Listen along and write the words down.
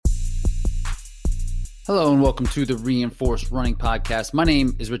Hello and welcome to the Reinforced Running Podcast. My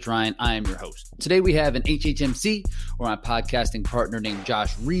name is Rich Ryan. I am your host. Today we have an HHMC, where my podcasting partner named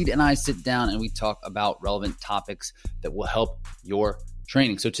Josh Reed and I sit down and we talk about relevant topics that will help your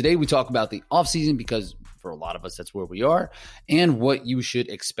training. So today we talk about the off season, because for a lot of us, that's where we are, and what you should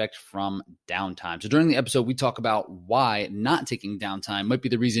expect from downtime. So during the episode, we talk about why not taking downtime might be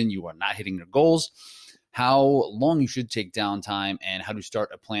the reason you are not hitting your goals, how long you should take downtime, and how to start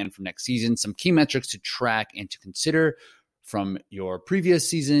a plan for next season, some key metrics to track and to consider from your previous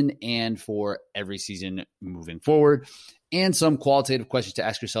season and for every season moving forward, and some qualitative questions to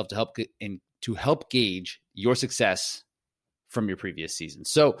ask yourself to help gauge your success from your previous season.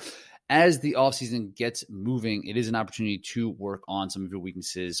 So as the offseason gets moving, it is an opportunity to work on some of your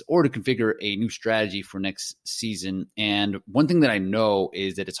weaknesses or to configure a new strategy for next season. And one thing that I know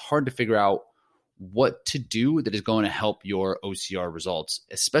is that it's hard to figure out what to do that is going to help your OCR results,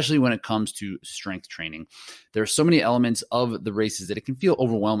 especially when it comes to strength training. There are so many elements of the races that it can feel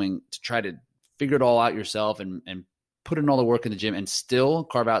overwhelming to try to figure it all out yourself and put in all the work in the gym and still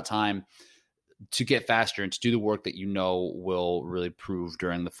carve out time to get faster and to do the work that you know will really prove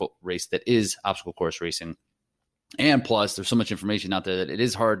during the foot race that is obstacle course racing. And plus, there's so much information out there that it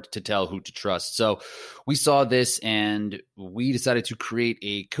is hard to tell who to trust. So we saw this and we decided to create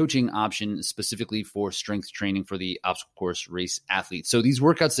a coaching option specifically for strength training for the obstacle course race athlete. So these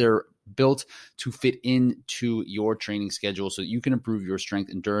workouts are built to fit into your training schedule so that you can improve your strength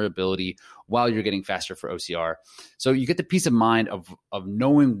and durability while you're getting faster for OCR. So you get the peace of mind of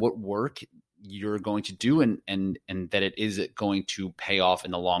knowing what work you're going to do and that it is going to pay off in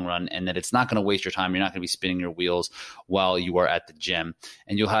the long run, and that it's not going to waste your time. You're not going to be spinning your wheels while you are at the gym,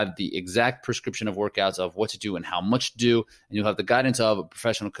 and you'll have the exact prescription of workouts of what to do and how much to do. And you'll have the guidance of a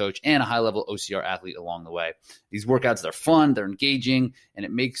professional coach and a high level OCR athlete along the way. These workouts, they're fun, they're engaging, and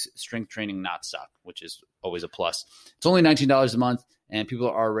it makes strength training not suck, which is always a plus. It's only $19 a month, and people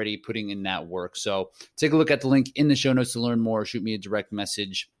are already putting in that work. So take a look at the link in the show notes to learn more. Shoot me a direct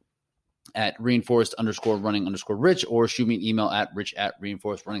message at reinforced_running_rich, or shoot me an email at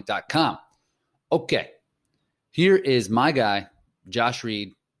rich@reinforcedrunning.com. Okay, here is my guy, Josh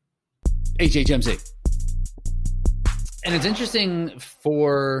Reed, HHMC. And it's interesting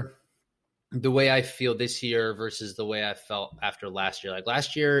for the way I feel this year versus the way I felt after last year. Like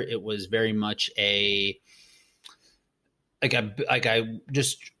last year, it was very much I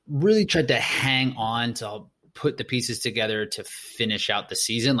just really tried to hang on to put the pieces together to finish out the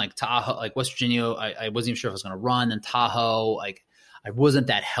season. Like Tahoe, like West Virginia, I wasn't even sure if I was going to run. And Tahoe, like I wasn't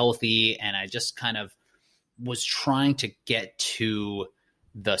that healthy, and I just kind of was trying to get to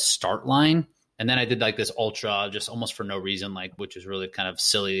the start line. And then I did like this ultra just almost for no reason, like, which is really kind of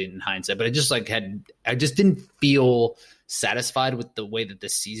silly in hindsight, but I just didn't feel satisfied with the way that the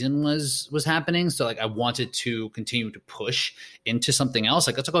season was happening. So like I wanted to continue to push into something else.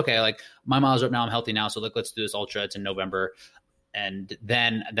 Like, it's like, okay, like my miles are up now, I'm healthy now. So like, let's do this ultra. It's in November. And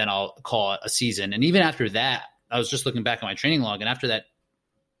then I'll call it a season. And even after that, I was just looking back at my training log. And after that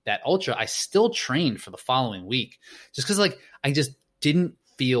ultra, I still trained for the following week, just because like, I just didn't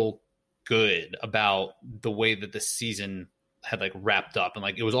feel good about the way that the season had like wrapped up, and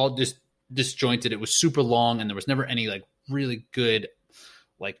like it was all just disjointed. It was super long, and there was never any like really good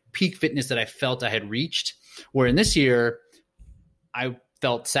like peak fitness that I felt I had reached. Where in this year, I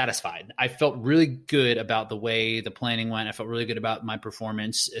felt satisfied. I felt really good about the way the planning went. I felt really good about my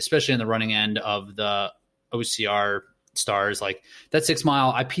performance, especially in the running end of the OCR stars. Like that 6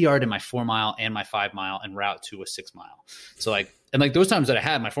 mile, I PR'd in my 4 mile and my 5 mile and route to a 6 mile. So like, and like those times that I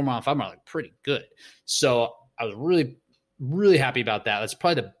had, my 4 mile and 5 mile, like pretty good. So I was really, really happy about that. That's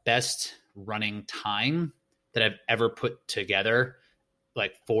probably the best running time that I've ever put together,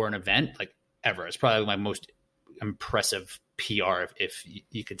 like for an event, like ever. It's probably my most impressive PR, if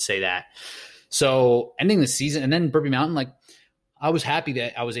you could say that. So ending the season, and then Burpee Mountain, like I was happy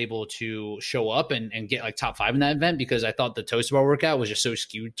that I was able to show up and get like top 5 in that event, because I thought the toast bar workout was just so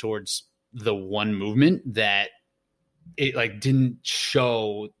skewed towards the one movement that it like didn't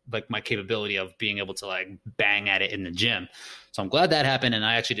show like my capability of being able to like bang at it in the gym. So I'm glad that happened. And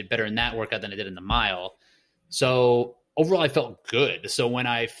I actually did better in that workout than I did in the mile. So overall I felt good. So when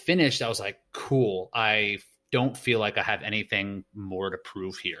I finished, I was like, cool. I don't feel like I have anything more to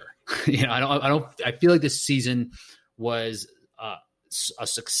prove here. You know, I feel like this season was a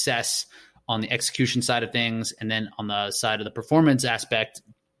success on the execution side of things. And then on the side of the performance aspect,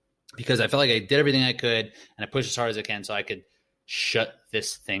 because I felt like I did everything I could and I pushed as hard as I can so I could shut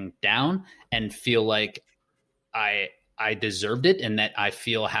this thing down and feel like I I deserved it and that I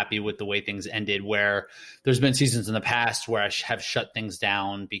feel happy with the way things ended, where there's been seasons in the past where I have shut things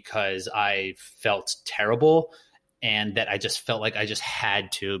down because I felt terrible and that I just felt like I just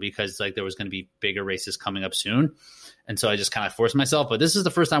had to, because like there was going to be bigger races coming up soon. And so I just kind of forced myself. But this is the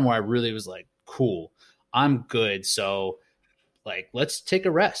first time where I really was like, cool, I'm good. So like, let's take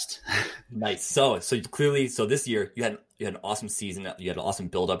a rest. Nice. So clearly, this year you had an awesome season. You had an awesome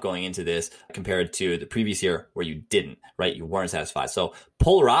build up going into this compared to the previous year where you didn't, right? You weren't satisfied. So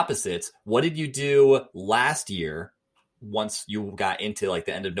polar opposites. What did you do last year once you got into like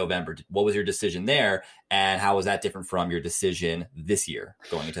the end of November? What was your decision there? And how was that different from your decision this year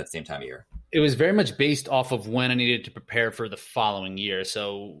going into the same time of year? It was very much based off of when I needed to prepare for the following year.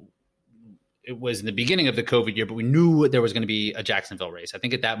 So it was in the beginning of the COVID year, but we knew there was going to be a Jacksonville race. I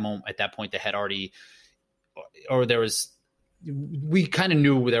think at that point, they had already, we kind of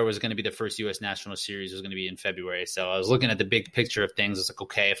knew there was going to be the first U.S. National Series was going to be in February. So I was looking at the big picture of things. It's like,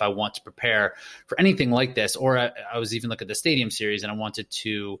 okay, if I want to prepare for anything like this, or I was even looking at the Stadium Series and I wanted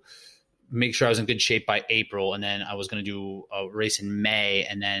to make sure I was in good shape by April. And then I was going to do a race in May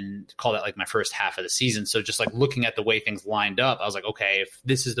and then call that like my first half of the season. So just like looking at the way things lined up, I was like, okay, if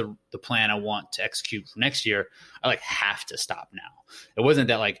this is the plan I want to execute for next year, I like have to stop now. It wasn't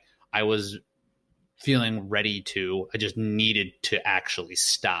that like I was feeling ready to, I just needed to actually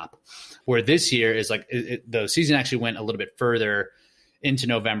stop. Where this year is like the season actually went a little bit further into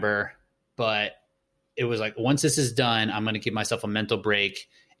November, but it was like, once this is done, I'm going to give myself a mental break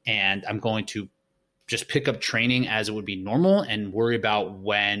and I'm going to just pick up training as it would be normal and worry about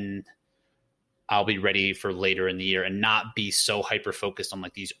when I'll be ready for later in the year and not be so hyper focused on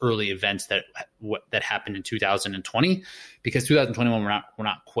like these early events that happened in 2020, because 2021, we're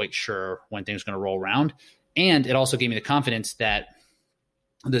not quite sure when things are going to roll around. And it also gave me the confidence that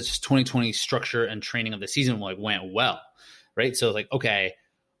this 2020 structure and training of the season like went well. Right. So like, okay,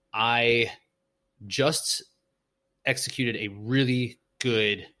 I just executed a really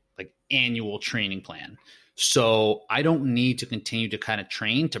good like annual training plan. So I don't need to continue to kind of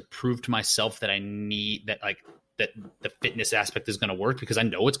train to prove to myself that I need that, like that the fitness aspect is going to work, because I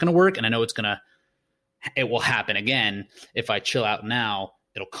know it's going to work and I know it will happen again. If I chill out now,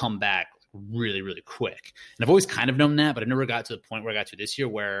 it'll come back really, really quick. And I've always kind of known that, but I never got to the point where I got to this year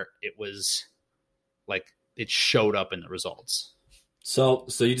where it was like, it showed up in the results. So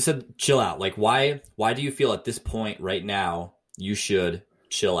you just said chill out. Like why do you feel at this point right now you should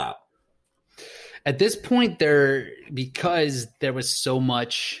chill out? At this point, because there was so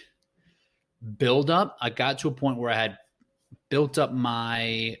much buildup, I got to a point where I had built up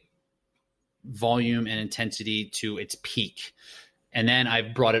my volume and intensity to its peak. And then I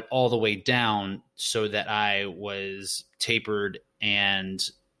brought it all the way down so that I was tapered and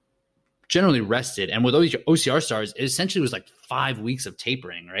generally rested. And with OCR stars, it essentially was like 5 weeks of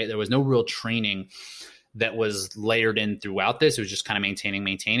tapering, right? There was no real training that was layered in throughout this. It was just kind of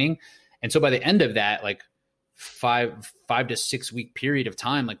maintaining. And so by the end of that, like five to 6 week period of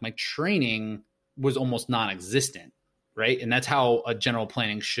time, like my training was almost non-existent, right? And that's how a general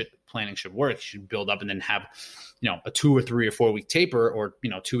planning should work. You should build up and then have, a 2 or 3 or 4 week taper, or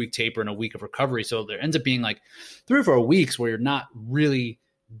 2 week taper and a week of recovery. So there ends up being like 3 or 4 weeks where you're not really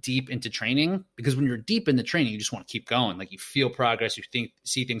deep into training, because when you're deep in the training, you just want to keep going. Like you feel progress,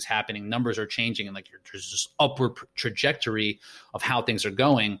 see things happening, numbers are changing, and like there's this upward trajectory of how things are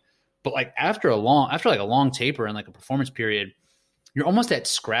going. But like after a long taper and like a performance period, you're almost at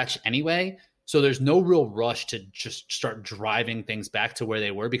scratch anyway. So there's no real rush to just start driving things back to where they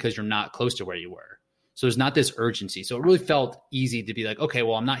were, because you're not close to where you were. So there's not this urgency. So it really felt easy to be like, okay,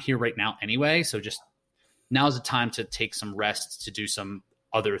 well, I'm not here right now anyway. So just now's the time to take some rest, to do some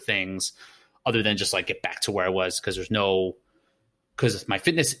other things other than just like get back to where I was. Because my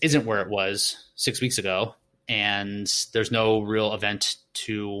fitness isn't where it was 6 weeks ago, and there's no real event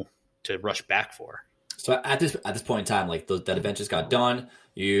to rush back for. So at this point in time, like that event just got done,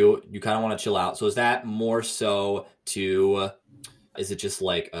 you kind of want to chill out. So is that more so is it just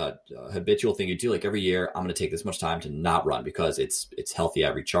like a habitual thing you do? Like every year, I'm going to take this much time to not run because it's healthy, I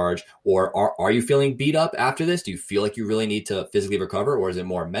recharge. Or are you feeling beat up after this? Do you feel like you really need to physically recover, or is it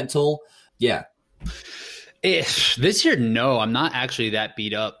more mental? Yeah. This year, no, I'm not actually that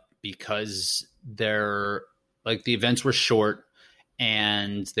beat up, because the events were short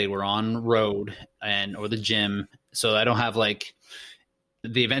and they were on road or the gym. So I don't have like,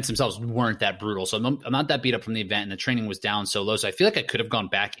 the events themselves weren't that brutal. So I'm not that beat up from the event, and the training was down so low. So I feel like I could have gone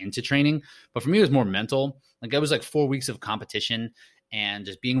back into training, but for me, it was more mental. Like it was like 4 weeks of competition and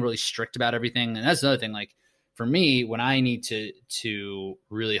just being really strict about everything. And that's another thing. Like for me, when I need to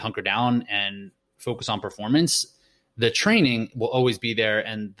really hunker down and focus on performance, the training will always be there.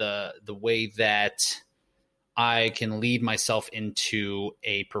 And the way that I can lead myself into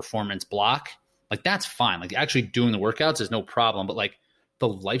a performance block, like that's fine. Like actually doing the workouts is no problem, but like the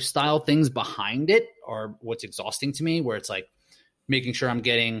lifestyle things behind it are what's exhausting to me, where it's like making sure I'm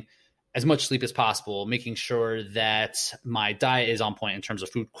getting as much sleep as possible, making sure that my diet is on point in terms of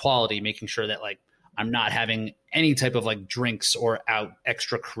food quality, making sure that like I'm not having any type of like drinks or out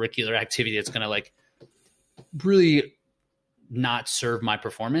extracurricular activity that's going to like really not serve my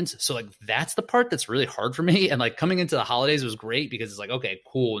performance. So like that's the part that's really hard for me. And like coming into the holidays was great because it's like, okay,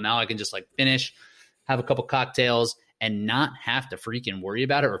 cool. Now I can just like finish, have a couple cocktails and not have to freaking worry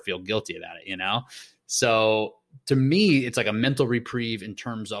about it or feel guilty about it, you know? So to me, it's like a mental reprieve in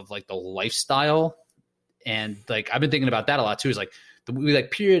terms of like the lifestyle. And like, I've been thinking about that a lot too, is like we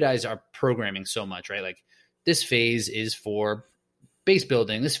like periodize our programming so much, right? Like this phase is for base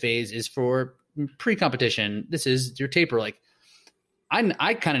building. This phase is for pre-competition. This is your taper. Like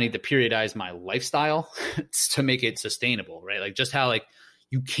I kind of need to periodize my lifestyle to make it sustainable, right? Like just how like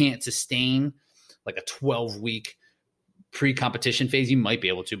you can't sustain like a 12-week pre-competition phase. You might be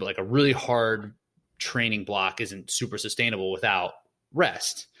able to, but like a really hard training block isn't super sustainable without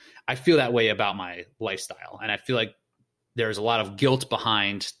rest. I feel that way about my lifestyle. And I feel like there's a lot of guilt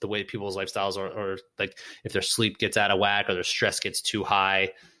behind the way people's lifestyles are, or like if their sleep gets out of whack or their stress gets too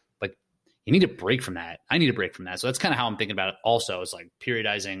high, like you need a break from that. I need a break from that. So that's kind of how I'm thinking about it. Also, it's like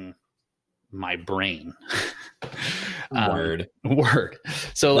periodizing my brain. Word.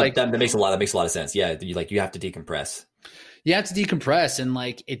 So like that makes a lot of sense. Yeah. You have to decompress. You have to decompress. And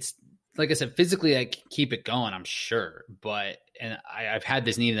like, it's, like I said, physically I can keep it going, I'm sure. But, and I've had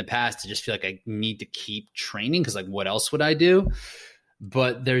this need in the past to just feel like I need to keep training because like, what else would I do?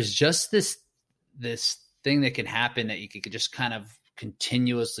 But there's just this thing that can happen that you could just kind of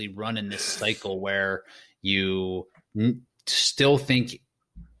continuously run in this cycle where you still think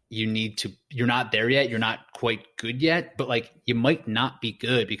you're not there yet. You're not quite good yet, but like you might not be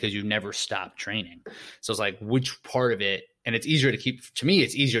good because you've never stopped training. So it's like, which part of it, and it's easier to keep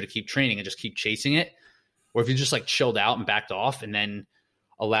training and just keep chasing it. Or if you just like chilled out and backed off and then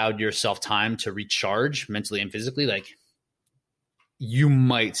allowed yourself time to recharge mentally and physically, like you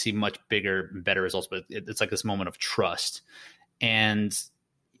might see much bigger, better results, but it's like this moment of trust. And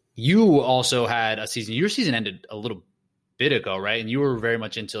you also had a season, your season ended a little bit ago, right? And you were very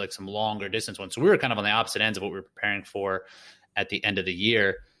much into like some longer distance ones. So we were kind of on the opposite ends of what we were preparing for at the end of the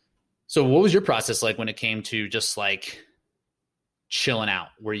year. So what was your process like when it came to just like chilling out?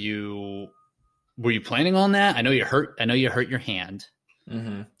 Were you planning on that? I know you hurt your hand.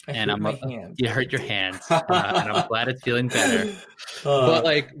 Mm-hmm. You hurt your hand, and I'm glad it's feeling better. But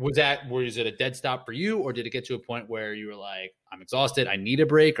like, was it a dead stop for you, or did it get to a point where you were like, I'm exhausted, I need a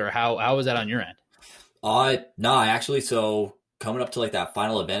break, or how was that on your end? No, I actually, so coming up to like that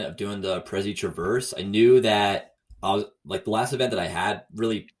final event of doing the Prezi Traverse, I knew that I was like the last event that I had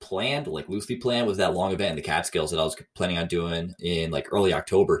really planned, like loosely planned, was that long event in the Catskills that I was planning on doing in like early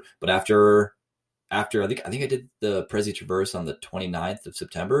October. But after I think I did the Prezi Traverse on the 29th of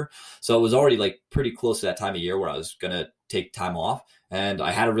September. So it was already like pretty close to that time of year where I was going to take time off, and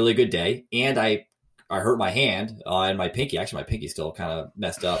I had a really good day, and I hurt my hand and my pinky. Actually, my pinky's still kind of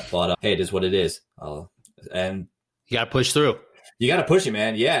messed up, but hey, it is what it is. And you got to push through. You got to push it,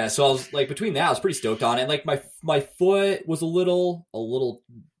 man. Yeah. So I was like, between that, I was pretty stoked on it. And like my foot was a little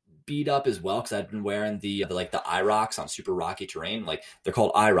beat up as well, because I've been wearing the IROX on super rocky terrain. Like they're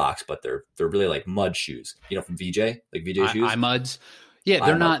called IROX, but they're really like mud shoes, from VJ, like VJ shoes. iMuds. Yeah,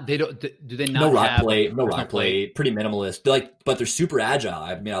 they're not. They don't. Do they not? No rock plate. No rock plate. Pretty minimalist. But they're super agile.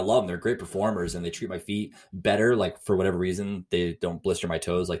 I mean, I love them. They're great performers, and they treat my feet better. Like for whatever reason, they don't blister my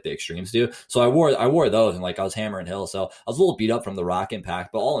toes like the Extremes do. So I wore those, and like I was hammering hills. So I was a little beat up from the rock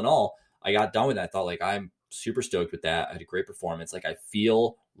impact, but all in all, I got done with that. I thought like I'm super stoked with that. I had a great performance. Like I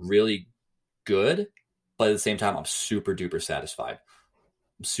feel really good, but at the same time, I'm super duper satisfied.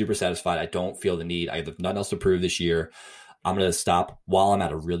 I don't feel the need. I have nothing else to prove this year. I'm going to stop while I'm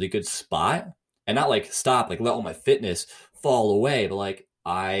at a really good spot, and not like stop, like let all my fitness fall away, but like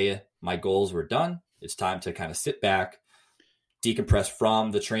my goals were done. It's time to kind of sit back, decompress from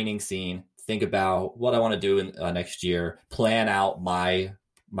the training scene, think about what I want to do in next year, plan out my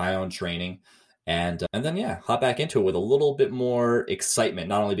own training, and then hop back into it with a little bit more excitement.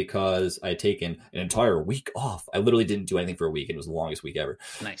 Not only because I had taken an entire week off, I literally didn't do anything for a week, and it was the longest week ever.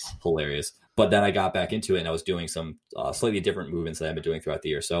 Nice, hilarious. But then I got back into it, and I was doing some slightly different movements that I've been doing throughout the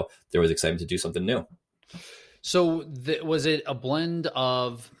year. So there was excitement to do something new. So was it a blend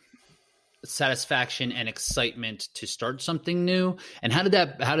of satisfaction and excitement to start something new? And how did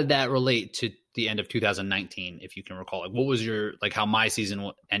that relate the end of 2019, if you can recall? Like, what was your, like, how my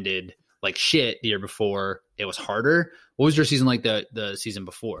season ended like shit the year before? It was harder. What was your season like the season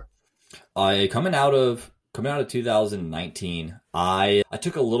before? Coming out of 2019, I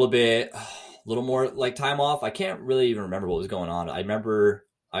took a little more like time off. I can't really even remember what was going on. I remember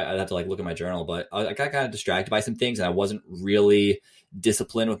I'd have to like look at my journal, but I got kind of distracted by some things, and I wasn't really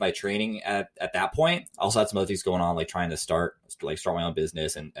disciplined with my training at that point. I also had some other things going on, like trying to start my own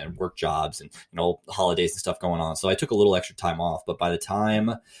business and work jobs and, holidays and stuff going on. So I took a little extra time off, but by the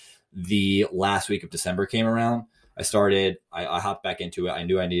time the last week of December came around, I hopped back into it. I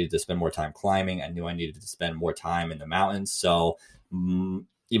knew I needed to spend more time climbing. I knew I needed to spend more time in the mountains. So even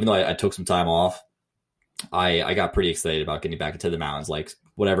though I took some time off, I got pretty excited about getting back into the mountains. Like,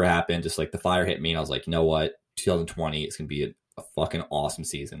 whatever happened, just like the fire hit me, and I was like, you know what, 2020 is going to be a fucking awesome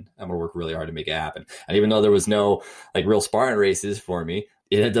season. I'm going to work really hard to make it happen. And even though there was no like real Spartan races for me,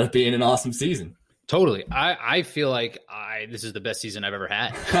 it ended up being an awesome season. Totally. I feel like this is the best season I've ever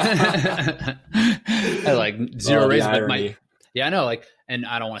had. I like zero races. Yeah, I know. Like, and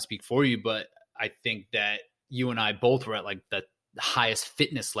I don't want to speak for you, but I think that you and I both were at like the highest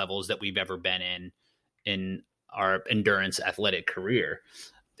fitness levels that we've ever been in our endurance athletic career.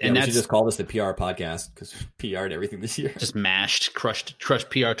 And we should just call this the PR podcast, because PR'd everything this year. Just crushed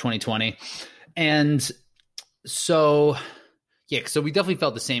PR 2020. And so, yeah, so we definitely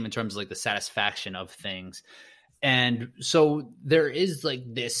felt the same in terms of like the satisfaction of things. And so there is like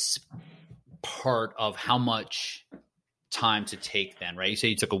this part of how much time to take then, right? You say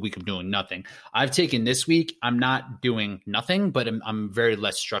you took a week of doing nothing. I've taken this week. I'm not doing nothing, but I'm very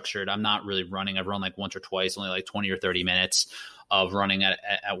less structured. I'm not really running. I've run like once or twice, only like 20 or 30 minutes of running at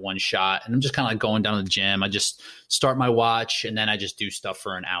one shot. And I'm just kind of like going down to the gym. I just start my watch and then I just do stuff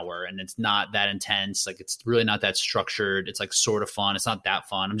for an hour, and it's not that intense. Like, it's really not that structured. It's like sort of fun. It's not that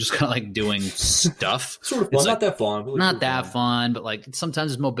fun. I'm just kind of like doing stuff. Sort of fun. It's not that fun. Really not that fun, but like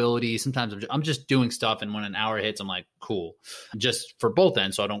sometimes it's mobility. Sometimes I'm just doing stuff. And when an hour hits, I'm like, cool, just for both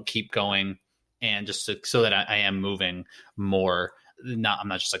ends. So I don't keep going, and just so that I am moving more. I'm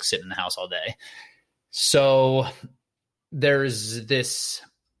not just like sitting in the house all day. So there is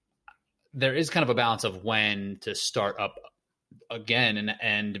kind of a balance of when to start up again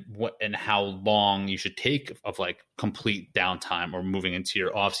and how long you should take of like complete downtime or moving into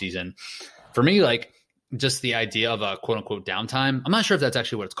your off season. For me, like, just the idea of a quote unquote downtime, I'm not sure if that's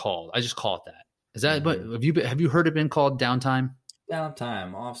actually what it's called. I just call it that. Is that, but have you heard it been called downtime?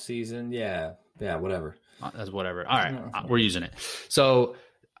 Downtime, off season. Yeah. Whatever. That's whatever. All right. We're using it. So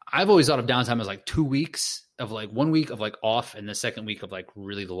I've always thought of downtime as like 2 weeks of like 1 week of like off, and the second week of like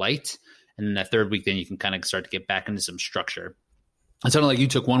really light. And then that third week, then you can kind of start to get back into some structure. It sounded like you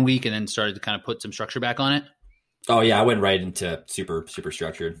took 1 week and then started to kind of put some structure back on it. Oh yeah. I went right into super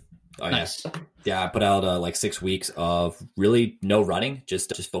structured. Oh nice. Yeah. I put out like 6 weeks of really no running,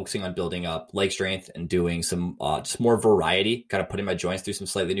 just focusing on building up leg strength and doing some just more variety, kind of putting my joints through some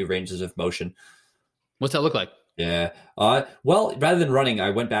slightly new ranges of motion. What's that look like? Yeah. Well, rather than running, I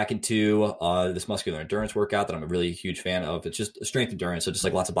went back into this muscular endurance workout that I'm a really huge fan of. It's just strength endurance. So just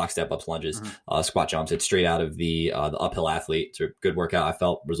like lots of box step ups, lunges, squat jumps. It's straight out of the Uphill Athlete. It's a good workout. I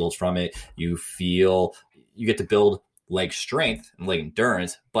felt results from it. You get to build leg strength and leg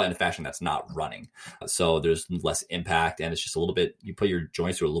endurance, but in a fashion that's not running. So there's less impact, and it's just a little bit, you put your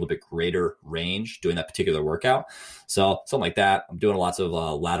joints through a little bit greater range doing that particular workout. So something like that. I'm doing lots of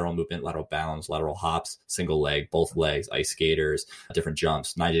lateral movement, lateral bounds, lateral hops, single leg, both legs, ice skaters, different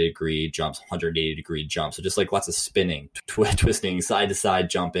jumps, 90-degree jumps, 180-degree jumps. So just like lots of spinning, twisting, side to side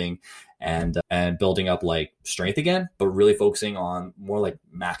jumping, and building up like strength again, but really focusing on more like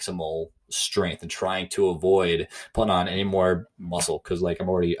maximal strength and trying to avoid putting on any more muscle, because like I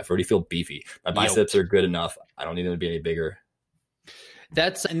already feel beefy. My biceps are good enough. I don't need them to be any bigger.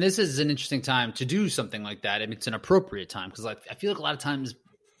 And this is an interesting time to do something like that. I mean, it's an appropriate time, because like I feel like a lot of times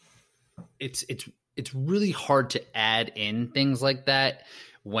it's really hard to add in things like that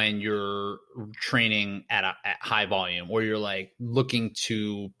when you're training at high volume, or you're like looking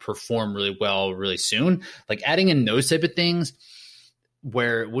to perform really well really soon. Like adding in those type of things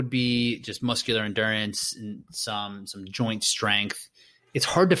where it would be just muscular endurance and some joint strength, it's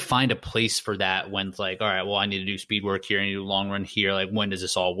hard to find a place for that when it's like, all right, well, I need to do speed work here, I need to do long run here. Like, when does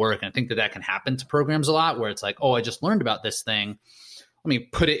this all work? And I think that can happen to programs a lot, where it's like, oh, I just learned about this thing, let me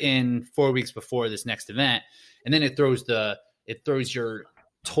put it in 4 weeks before this next event. And then it throws your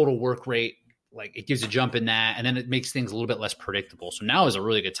total work rate, like it gives a jump in that, and then it makes things a little bit less predictable. So now is a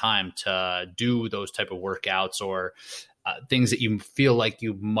really good time to do those type of workouts, or things that you feel like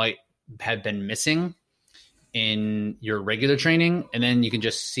you might have been missing in your regular training. And then you can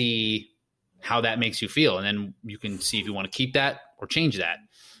just see how that makes you feel. And then you can see if you want to keep that or change that.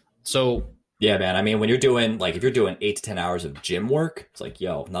 So yeah, man. I mean, when you're doing if you're doing 8 to 10 hours of gym work, it's like,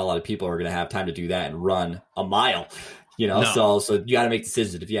 yo, not a lot of people are going to have time to do that and run a mile, No. So you got to make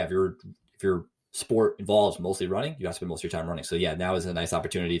decisions. If your sport involves mostly running, you have to spend most of your time running. So yeah, now is a nice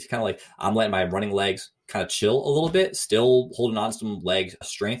opportunity to kind of I'm letting my running legs kind of chill a little bit, still holding on to some leg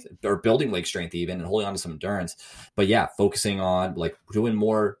strength or building leg strength even, and holding on to some endurance. But yeah, focusing on doing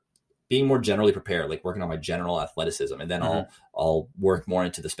more, being more generally prepared, working on my general athleticism. And then I'll work more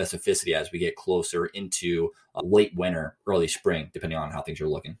into the specificity as we get closer into late winter, early spring, depending on how things are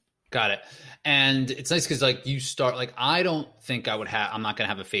looking. Got it. And it's nice because you start, I don't think I'm not going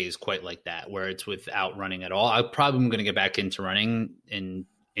to have a phase quite like that where it's without running at all. I probably am going to get back into running in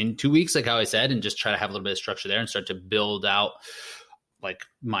 2 weeks, like how I said, and just try to have a little bit of structure there and start to build out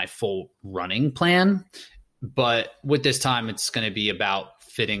my full running plan. But with this time, it's going to be about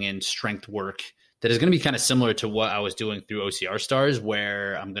fitting in strength work that is going to be kind of similar to what I was doing through OCR Stars,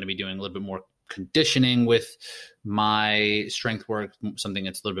 where I'm going to be doing a little bit more conditioning with my strength work, something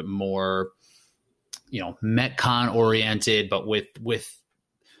that's a little bit more, Metcon oriented, but with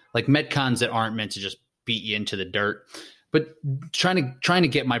Metcons that aren't meant to just beat you into the dirt, but trying to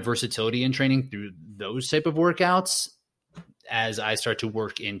get my versatility in training through those type of workouts as I start to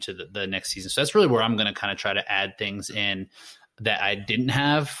work into the next season. So that's really where I'm going to kind of try to add things in that I didn't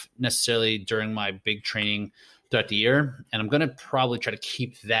have necessarily during my big training throughout the year. And I'm going to probably try to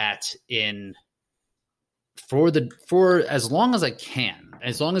keep that in for as long as I can,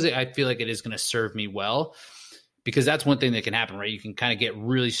 as long as I feel like it is going to serve me well, because that's one thing that can happen, right? You can kind of get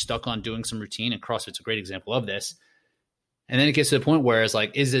really stuck on doing some routine, and CrossFit's a great example of this. And then it gets to the point where it's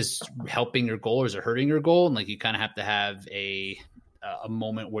is this helping your goal or is it hurting your goal? And you kind of have to have a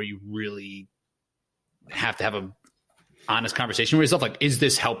moment where you really have to have a honest conversation with yourself. Is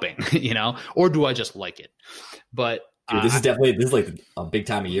this helping, or do I just like it? But dude, this is a big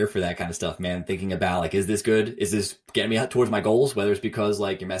time of year for that kind of stuff, man. Thinking about is this good? Is this getting me towards my goals? Whether it's because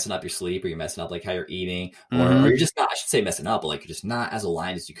you're messing up your sleep, or you're messing up how you're eating, or you're just not, I should say messing up, but you're just not as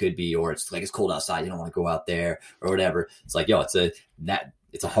aligned as you could be, or it's it's cold outside, you don't want to go out there or whatever. It's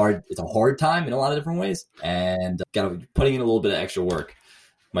it's a hard time in a lot of different ways, and putting in a little bit of extra work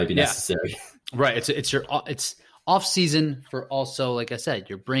might be necessary. Right. It's off season for also, like I said,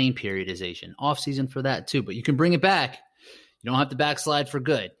 your brain periodization. Off season for that too, but you can bring it back. You don't have to backslide for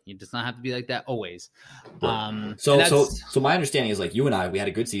good. It does not have to be like that always. So my understanding is you and I, we had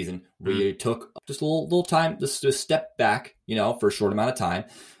a good season. We took just a little time, just a step back, for a short amount of time,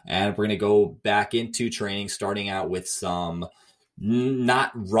 and we're going to go back into training, starting out with some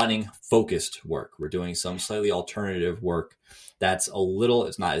not running focused work. We're doing some slightly alternative work that's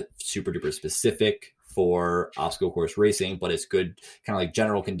it's not super duper specific for obstacle course racing, but it's good kind of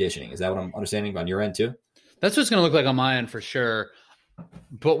general conditioning. Is that what I'm understanding on your end too? That's what it's going to look like on my end for sure.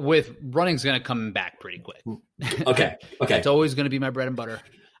 But with running's going to come back pretty quick. Okay. It's always going to be my bread and butter.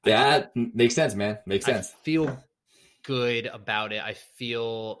 That makes sense, man. Makes sense. I feel good about it. I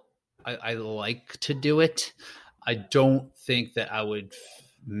feel I like to do it. I don't think that I would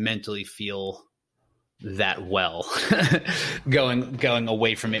mentally feel that well going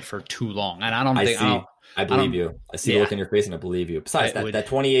away from it for too long. And I don't think I believe you. I see the look in your face and I believe you. Besides that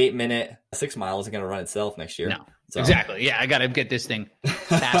 28-minute 6 mile isn't going to run itself next year. No, exactly. Yeah. I got to get this thing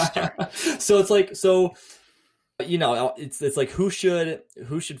faster. So it's who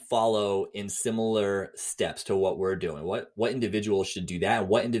should follow in similar steps to what we're doing? What individuals should do that? And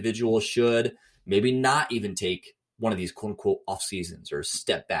what individuals should maybe not even take one of these quote unquote off seasons or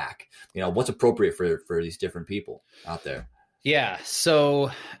step back? What's appropriate for these different people out there? Yeah.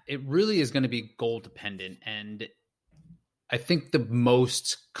 So it really is going to be goal dependent. And I think the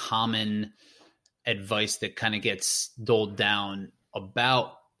most common advice that kind of gets doled down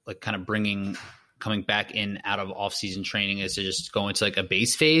about kind of coming back in out of off season training is to just go into a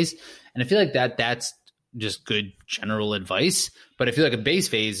base phase. And I feel like that's just good general advice, but I feel like a base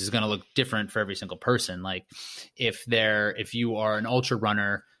phase is going to look different for every single person. If you are an ultra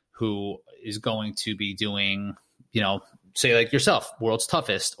runner who is going to be doing, say yourself, world's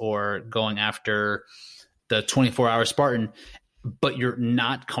toughest, or going after the 24-hour Spartan, but you're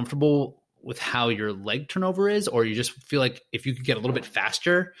not comfortable with how your leg turnover is, or you just feel like if you could get a little bit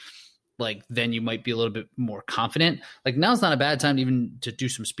faster, then you might be a little bit more confident. Now's not a bad time even to do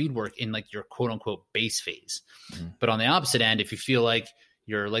some speed work in your quote unquote base phase. But on the opposite end, if you feel like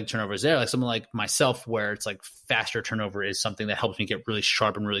your leg turnover is there, someone like myself, where it's faster turnover is something that helps me get really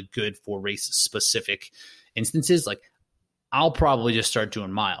sharp and really good for race specific instances, I'll probably just start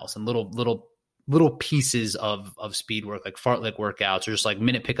doing miles and little little pieces of speed work, like fartlek workouts or just like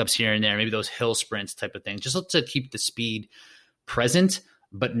minute pickups here and there, maybe those hill sprints type of thing, just to keep the speed present,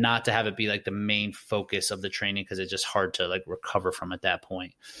 but not to have it be like the main focus of the training, because it's just hard to like recover from at that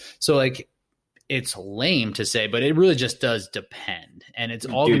point. So like, it's lame to say, but it really just does depend, and it's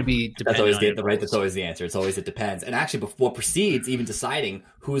all going to be dependent. That's always the answer. It's always it depends. And actually, what precedes even deciding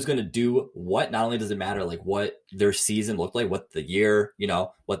who's going to do what, not only does it matter like what their season looked like, what the year,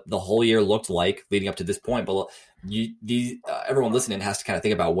 what the whole year looked like leading up to this point, but everyone listening has to kind of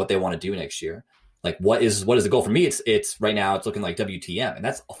think about what they want to do next year. Like what is the goal for me? It's right now it's looking like WTM, and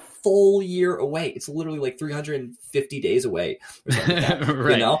that's a full year away. It's literally like 350 days away or something like that,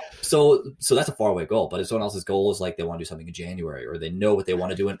 right. So that's a far away goal. But if someone else's goal is like they want to do something in January, or they know what they want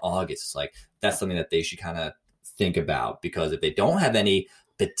to do in August, it's like that's something that they should kind of think about, because if they don't have any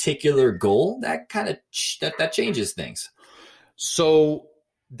particular goal, that kind of that changes things. So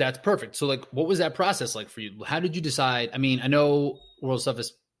that's perfect. So like, what was that process like for you? How did you decide? I mean, I know World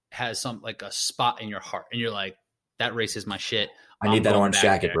Toughest has some like a spot in your heart, and you're like, that race is my shit. I need that orange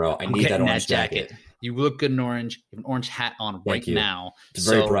jacket, bro. I need that orange jacket. You look good in orange. You have an orange hat on right now. It's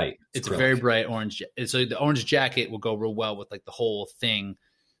very bright. It's a very bright orange. So the orange jacket will go real well with like the whole thing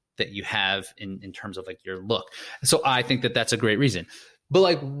that you have in terms of like your look. So I think that that's a great reason. But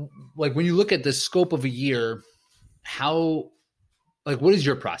like when you look at the scope of a year, what is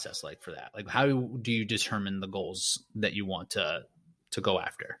your process like for that? Like, how do you determine the goals that you want to go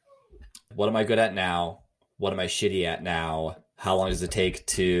after? What am I good at now? What am I shitty at now? How long does it take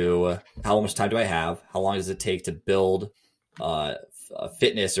how much time do I have? How long does it take to build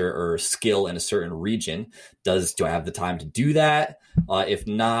fitness or skill in a certain region? Do I have the time to do that? If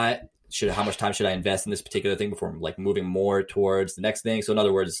not, how much time should I invest in this particular thing before I'm like moving more towards the next thing? So in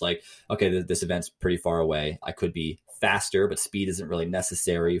other words, it's like, okay, this event's pretty far away. I could be faster, but speed isn't really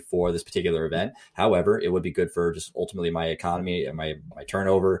necessary for this particular event. However, it would be good for just ultimately my economy and my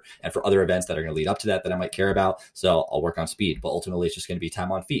turnover, and for other events that are going to lead up to that I might care about. So I'll work on speed, but ultimately it's just going to be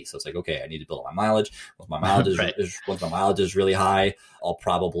time on feet. So it's like, okay, I need to build up my mileage. Once my mileage is really high, I'll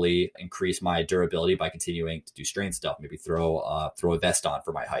probably increase my durability by continuing to do strength stuff. Maybe throw a vest on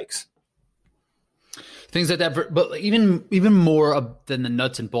for my hikes. Things like that. But even more than the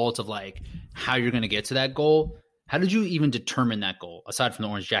nuts and bolts of like how you're going to get to that goal. How did you even determine that goal aside from the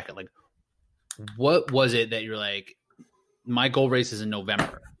orange jacket? Like, what was it that you're like, my goal race is in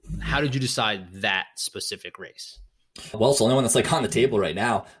November? How did you decide that specific race? Well, it's the only one that's like on the table right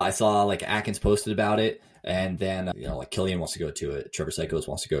now. I saw like Atkins posted about it. And then, like Killian wants to go to it. Trevor Psychos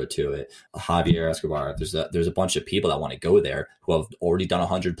wants to go to it. Javier Escobar. There's a bunch of people that want to go there who have already done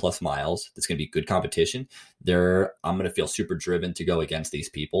 100+ miles. It's going to be good competition. I'm going to feel super driven to go against these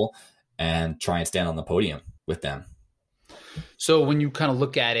people and try and stand on the podium with them. So when you kind of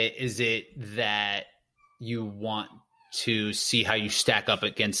look at it, is it that you want to see how you stack up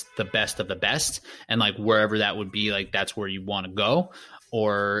against the best of the best, and like wherever that would be, like that's where you want to go?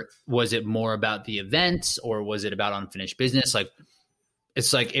 Or was it more about the events, or was it about unfinished business? Like,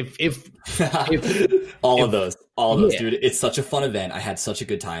 it's like if all of those, yeah. Dude, it's such a fun event. I had such a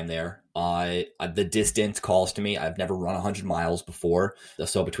good time there. The distance calls to me. I've never run 100 miles before.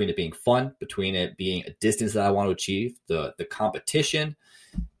 So between it being fun, between it being a distance that I want to achieve, the competition,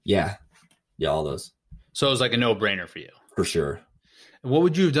 yeah, all those. So it was like a no-brainer for you. For sure. What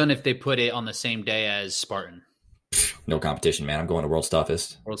would you have done if they put it on the same day as Spartan? No competition, man. I'm going to World's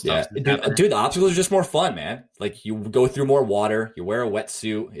Toughest. Yeah. Dude, the obstacles are just more fun, man. Like you go through more water, you wear a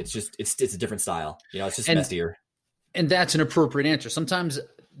wetsuit. It's a different style. It's just messier. And that's an appropriate answer. Sometimes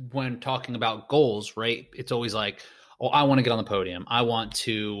when talking about goals, right, it's always like, oh, I want to get on the podium. I want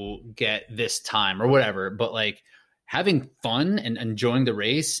to get this time or whatever. But like having fun and enjoying the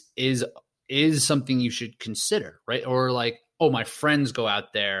race is something you should consider, right? Or like, oh, my friends go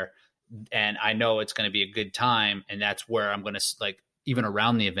out there and I know it's going to be a good time, and that's where I'm going to, like, even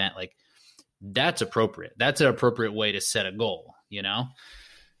around the event, like, that's appropriate. That's an appropriate way to set a goal,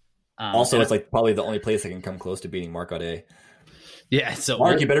 Also, it's like probably the only place that can come close to beating Mark Audet. Yeah. So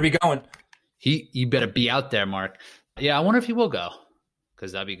Mark, you better be going. You better be out there, Mark. Yeah. I wonder if he will go,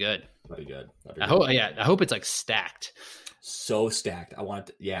 because that'd be good. That'd be good. I hope it's like stacked. So stacked. I want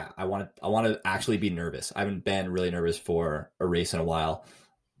to actually be nervous. I haven't been really nervous for a race in a while.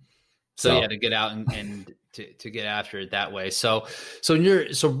 So yeah, to get out and to get after it that way. So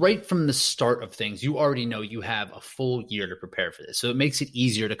right from the start of things, you already know you have a full year to prepare for this. So it makes it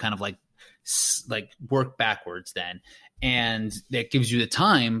easier to kind of like work backwards then, and that gives you the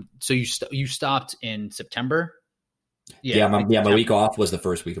time. So you stopped in September. My week off was the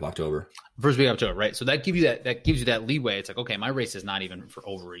first week of October. First week of October, right? So that gives you that leeway. It's like, okay, my race is not even for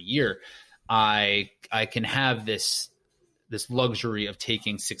over a year. I can have this luxury of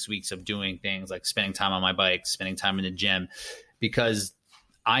taking 6 weeks of doing things like spending time on my bike, spending time in the gym, because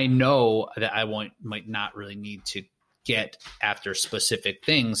I know that I might not really need to get after specific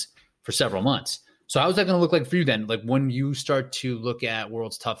things for several months. So how's that going to look like for you then? Like when you start to look at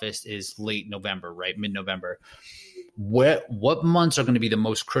World's Toughest is late November, right? Mid-November. What months are going to be the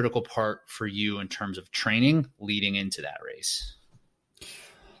most critical part for you in terms of training leading into that race?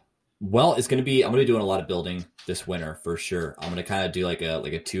 Well, I'm going to be doing a lot of building this winter for sure. I'm going to kind of do like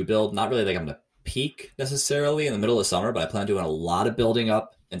a 2 build, not really like I'm going to peak necessarily in the middle of summer, but I plan on doing a lot of building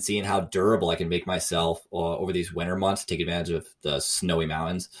up and seeing how durable I can make myself over these winter months, take advantage of the snowy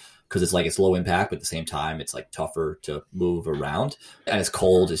mountains. Because it's low impact, but at the same time, it's like tougher to move around, and it's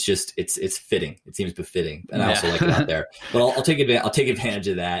cold. It's just it's fitting. It seems befitting, and I also like it out there. But I'll take advantage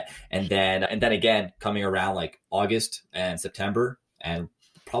of that, and then again coming around like August and September, and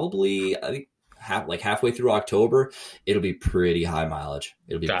probably I think halfway through October, it'll be pretty high mileage.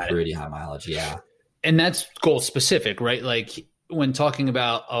 High mileage, yeah. And that's goal specific, right? Like when talking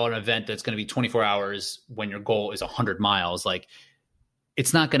about an event that's going to be 24 hours, when your goal is 100 miles, like.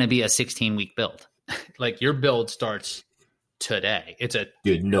 It's not going to be a 16-week build. Like your build starts today.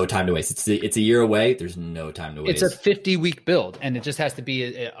 No time to waste. It's a year away. There's no time to waste. It's a 50-week build, and it just has to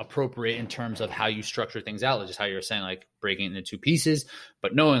be appropriate in terms of how you structure things out, just how you're saying, like breaking it into 2 pieces.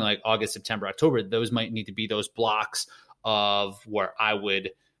 But knowing like August, September, October, those might need to be those blocks of where I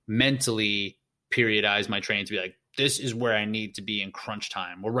would mentally periodize my training to be like, this is where I need to be in crunch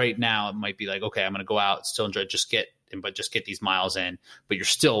time. Well, right now it might be like, okay, I'm going to go out, still enjoy, just get these miles in, but you're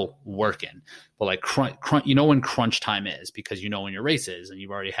still working. But like crunch, you know when crunch time is, because you know when your race is, and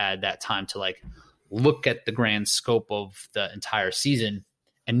you've already had that time to like look at the grand scope of the entire season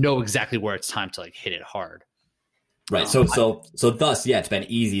and know exactly where it's time to like hit it hard. Right. So thus, yeah, it's been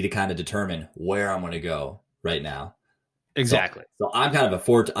easy to kind of determine where I'm going to go right now. Exactly. So I'm kind of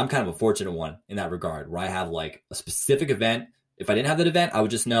a fortunate one in that regard, where I have like a specific event. If I didn't have that event, I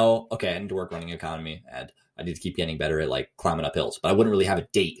would just know, okay, I need to work running economy and I need to keep getting better at like climbing up hills. But I wouldn't really have a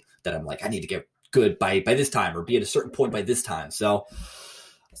date that I'm like, I need to get good by this time or be at a certain point by this time. So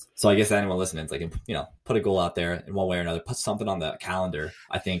I guess anyone listening, it's like, put a goal out there in one way or another, put something on the calendar,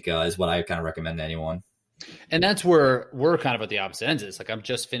 I think is what I kind of recommend to anyone. And that's where we're kind of at the opposite ends. It's like I've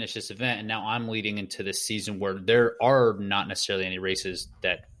just finished this event and now I'm leading into this season where there are not necessarily any races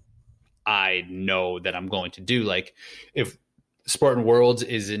that I know that I'm going to do. Like if Spartan Worlds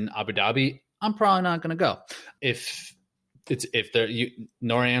is in Abu Dhabi, I'm probably not going to go. If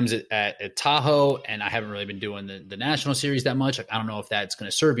NORAM's at Tahoe and I haven't really been doing the national series that much, like, I don't know if that's going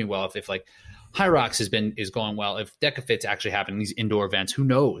to serve me well. If like High Rocks is going well, if DecaFit's actually happening, these indoor events, who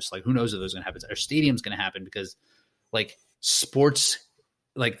knows? Like who knows if those are going to happen? Our stadium's going to happen because like sports,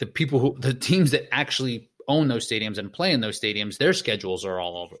 like the teams that actually own those stadiums and play in those stadiums, their schedules are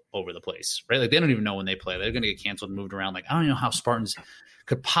all over the place, right? Like they don't even know when they play. They're going to get canceled and moved around. Like I don't know how Spartans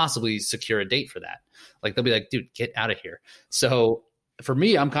could possibly secure a date for that. Like they'll be like, dude, get out of here. So for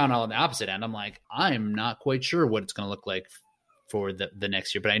me, I'm kind of on the opposite end. I'm like, I'm not quite sure what it's going to look like for the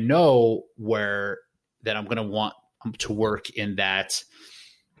next year, but I know that I'm going to want to work in that,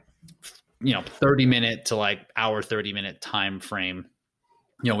 30-minute to like hour, 30-minute time frame,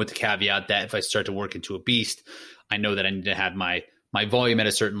 with the caveat that if I start to work into a beast, I know that I need to have my volume at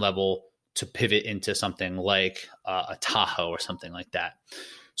a certain level to pivot into something like a Tahoe or something like that.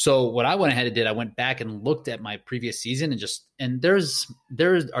 So what I went ahead and did, I went back and looked at my previous season and there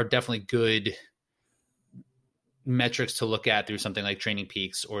are definitely good metrics to look at through something like Training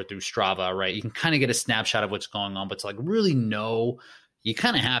Peaks or through Strava, right? You can kind of get a snapshot of what's going on, but to like really know, you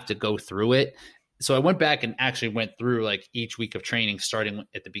kind of have to go through it. So I went back and actually went through like each week of training, starting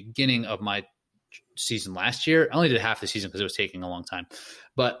at the beginning of my season last year. I only did half the season because it was taking a long time.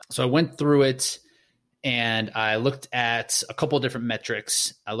 But so I went through it and I looked at a couple of different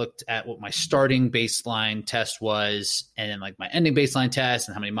metrics. I looked at what my starting baseline test was, and then like my ending baseline test,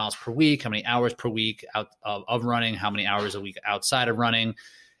 and how many miles per week, how many hours per week out of running, how many hours a week outside of running.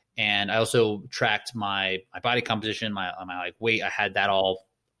 And I also tracked my body composition, my like weight. I had that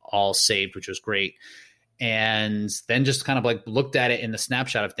all saved, which was great. And then just kind of like looked at it in the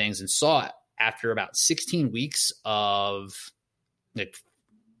snapshot of things and saw it after about 16 weeks of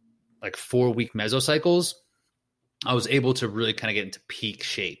like 4-week mesocycles, I was able to really kind of get into peak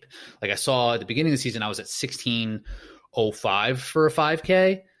shape. Like I saw at the beginning of the season, I was at 16:05 for a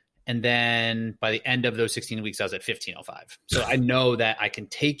 5K. And then by the end of those 16 weeks, I was at 15:05. So I know that I can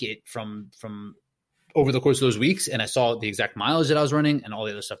take it from over the course of those weeks. And I saw the exact mileage that I was running and all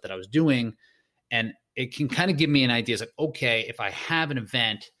the other stuff that I was doing. And it can kind of give me an idea. It's like, okay, if I have an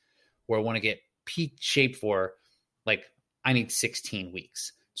event where I want to get peak shape for, like I need 16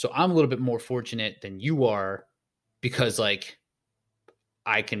 weeks. So I'm a little bit more fortunate than you are because like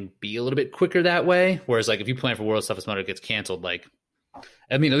I can be a little bit quicker that way. Whereas like if you plan for World's Toughest Mudder gets canceled, like,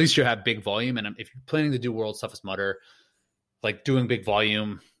 I mean, at least you have big volume. And if you're planning to do World's Toughest Mudder, like doing big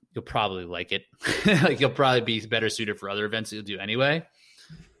volume, you'll probably like it. Like you'll probably be better suited for other events that you'll do anyway.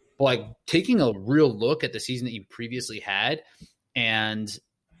 But like taking a real look at the season that you previously had and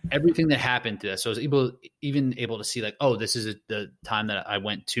everything that happened to us. So I was even able to see like, oh, this is the time that I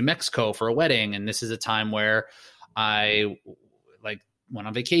went to Mexico for a wedding. And this is a time where I like went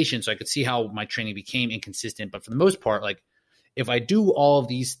on vacation. So I could see how my training became inconsistent. But for the most part, like if I do all of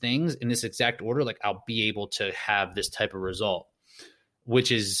these things in this exact order, like I'll be able to have this type of result,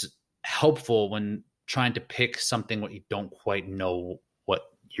 which is helpful when trying to pick something what you don't quite know what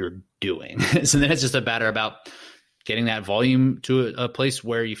you're doing. So then it's just a matter about getting that volume to a place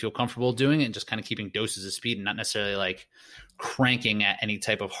where you feel comfortable doing it and just kind of keeping doses of speed and not necessarily like cranking at any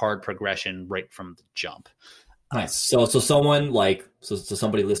type of hard progression right from the jump. Nice. So someone like, so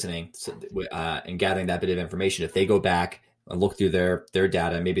somebody listening and gathering that bit of information, if they go back and look through their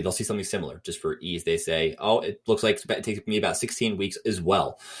data, maybe they'll see something similar just for ease. They say, oh, it looks like it takes me about 16 weeks as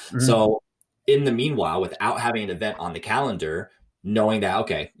well. Mm-hmm. So in the meanwhile, without having an event on the calendar, knowing that,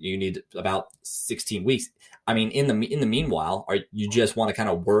 okay, you need about 16 weeks. I mean, in the meanwhile, are you just want to kind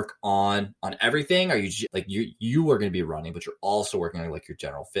of work on everything? Are you like you are going to be running, but you're also working on like your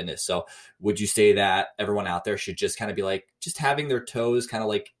general fitness? So would you say that everyone out there should just kind of be like, just having their toes kind of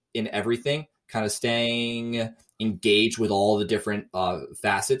like in everything, kind of staying engaged with all the different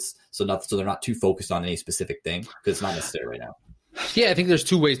facets, so they're not too focused on any specific thing, because it's not necessary right now? Yeah, I think there's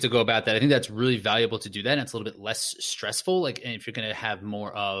two ways to go about that. I think that's really valuable to do that. And it's a little bit less stressful. Like, and if you're going to have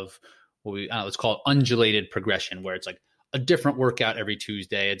more of what let's call it undulated progression, where it's like a different workout every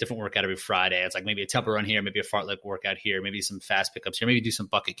Tuesday, a different workout every Friday. It's like maybe a tempo run here, maybe a fartlek workout here, maybe some fast pickups here, maybe do some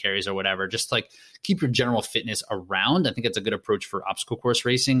bucket carries or whatever. Just like keep your general fitness around. I think it's a good approach for obstacle course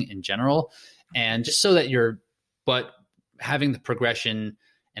racing in general. And just so that but having the progression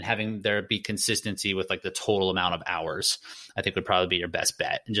and having there be consistency with like the total amount of hours, I think would probably be your best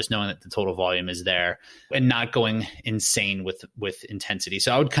bet. And just knowing that the total volume is there and not going insane with intensity.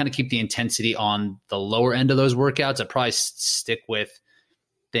 So I would kind of keep the intensity on the lower end of those workouts. I'd probably stick with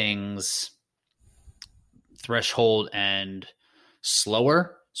things threshold and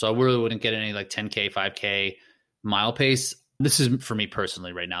slower. So I really wouldn't get any like 10K, 5K mile pace. This is for me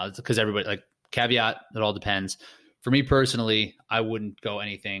personally right now, because everybody, like, caveat, it all depends. For me personally, I wouldn't go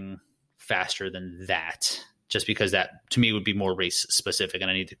anything faster than that, just because that to me would be more race specific, and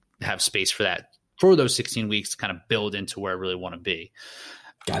I need to have space for that for those 16 weeks to kind of build into where I really want to be.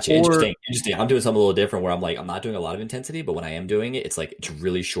 Gotcha. Interesting. I'm doing something a little different where I'm like, I'm not doing a lot of intensity, but when I am doing it, it's like, it's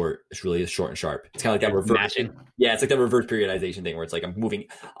really short. It's really short and sharp. It's kind of like that reverse. Yeah. It's like that reverse periodization thing where it's like,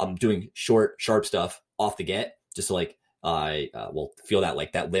 I'm doing short, sharp stuff off the get, just to like, I will feel that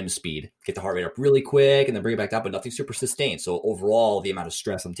like that limb speed, get the heart rate up really quick and then bring it back down, but nothing super sustained. So overall, the amount of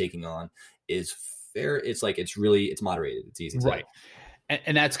stress I'm taking on is fair. It's like, it's moderated. It's easy. Right.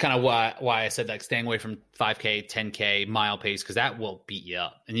 And that's kind of why I said like staying away from 5K, 10K mile pace, because that will beat you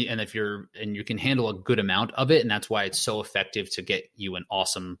up. And if you can handle a good amount of it, and that's why it's so effective to get you an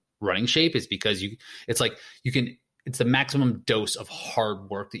awesome running shape, is because it's the maximum dose of hard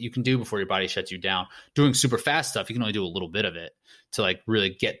work that you can do before your body shuts you down. Doing super fast stuff, you can only do a little bit of it to like really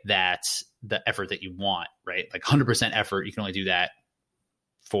get the effort that you want, right? Like 100% effort, you can only do that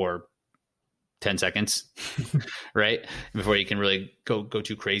for 10 seconds, right? Before you can really go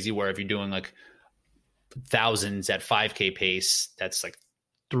too crazy. Where if you're doing like thousands at 5K pace, that's like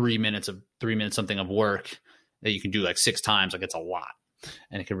 3 minutes something of work that you can do like 6 times. Like it's a lot,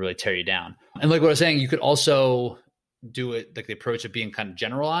 and it can really tear you down. And like what I was saying, you could also do it like the approach of being kind of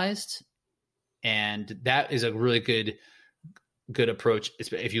generalized, and that is a really good approach.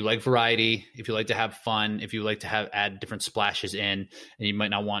 If you like variety, if you like to have fun, if you like to add different splashes in, and you might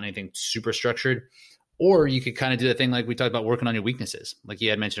not want anything super structured. Or you could kind of do the thing like we talked about, working on your weaknesses, like you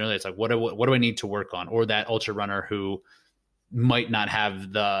had mentioned earlier. It's like, what do I need to work on? Or that ultra runner who might not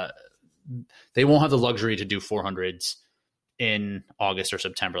have they won't have the luxury to do 400s in August or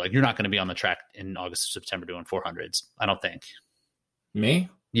September. Like you're not going to be on the track in August or September doing 400s, I don't think. Me?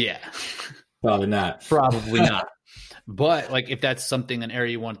 Yeah. Probably not. Probably not. But like if that's an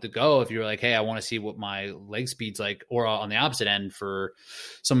area you want to go, if you're like, hey, I want to see what my leg speed's like, or on the opposite end for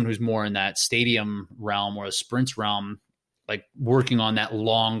someone who's more in that stadium realm or a sprints realm, like working on that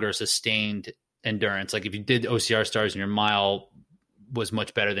longer sustained endurance. Like if you did OCR stars and your mile was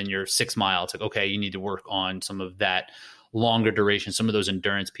much better than your 6 mile, it's like, okay, you need to work on some of that longer duration, some of those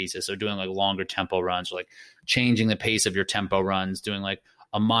endurance pieces. So doing like longer tempo runs, or like changing the pace of your tempo runs, doing like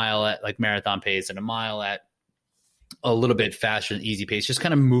a mile at like marathon pace and a mile at a little bit faster and easy pace, just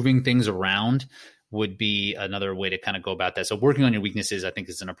kind of moving things around would be another way to kind of go about that. So working on your weaknesses, I think,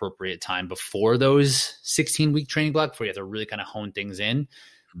 is an appropriate time before those 16-week training block, before you have to really kind of hone things in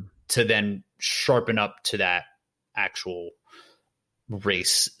to then sharpen up to that actual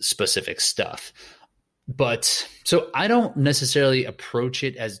race specific stuff. But so I don't necessarily approach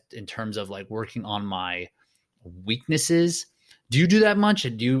it as in terms of like working on my weaknesses. Do you do that much?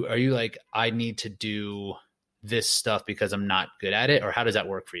 And are you like, I need to do this stuff because I'm not good at it? Or how does that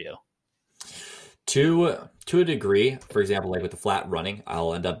work for you? To a degree, for example, like with the flat running,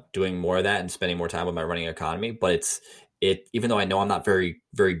 I'll end up doing more of that and spending more time with my running economy. But even though I know I'm not very,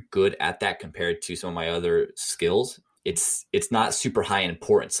 very good at that compared to some of my other skills, it's not super high in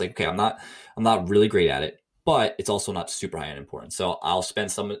importance. Like, okay, I'm not really great at it, but it's also not super high in importance. So I'll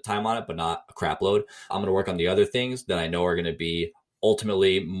spend some time on it, but not a crap load. I'm going to work on the other things that I know are going to be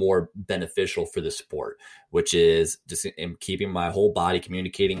ultimately more beneficial for the sport, which is just in keeping my whole body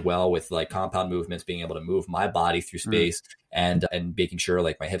communicating well with like compound movements, being able to move my body through space and making sure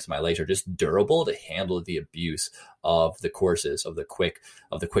like my hips and my legs are just durable to handle the abuse of the courses, of the quick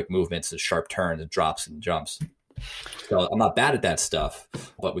movements, the sharp turns and drops and jumps. So I'm not bad at that stuff,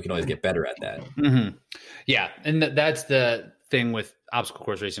 but we can always get better at that. Mm-hmm. Yeah. And that's the thing with obstacle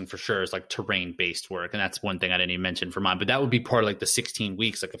course racing for sure, is like terrain based work. And that's one thing I didn't even mention for mine, but that would be part of like the 16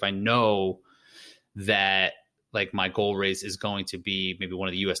 weeks. Like if I know that like my goal race is going to be maybe one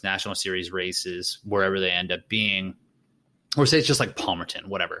of the US National Series races, wherever they end up being, or say it's just like Palmerton,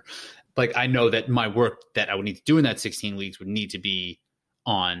 whatever. Like I know that my work that I would need to do in that 16 weeks would need to be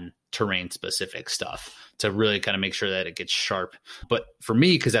on terrain specific stuff to really kind of make sure that it gets sharp. But for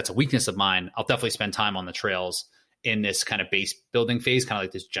me, because that's a weakness of mine, I'll definitely spend time on the trails in this kind of base building phase, kind of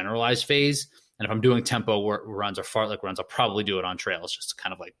like this generalized phase. And if I'm doing tempo runs or fartlek runs, I'll probably do it on trails just to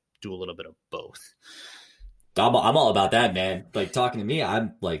kind of like do a little bit of both. I'm all about that, man. Like talking to me,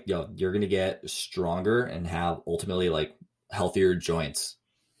 I'm like, yo, you're going to get stronger and have ultimately like healthier joints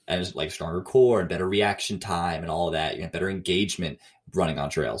and just like stronger core and better reaction time and all of that. You get better engagement running on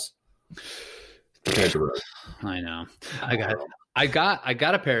trails compared to road. I know. I got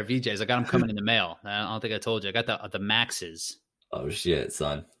a pair of VJs. I got them coming in the mail. I don't think I told you. I got the Maxes. Oh shit,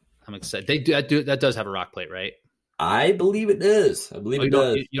 son! I'm excited. That does have a rock plate, right? I believe it does. It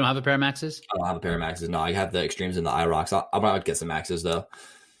does. You don't have a pair of Maxes? I don't have a pair of Maxes. No, I have the Extremes and the IROX. I'm about to get some Maxes though.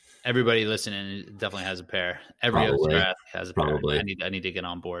 Everybody listening definitely has a pair. Every other has a pair. Probably. I need to get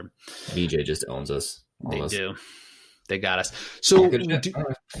on board. VJ just owns us. They do. They got us. So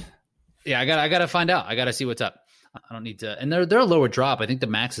yeah, I gotta find out. I gotta see what's up. I don't need to, and they're a lower drop. I think the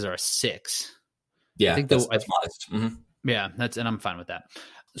Maxes are a 6. Yeah, I think that's modest. Mm-hmm. Yeah, and I'm fine with that.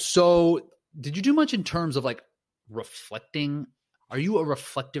 So, did you do much in terms of like reflecting? Are you a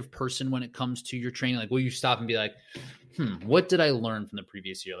reflective person when it comes to your training? Like, will you stop and be like, what did I learn from the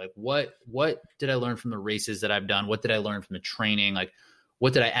previous year? Like, what did I learn from the races that I've done? What did I learn from the training? Like,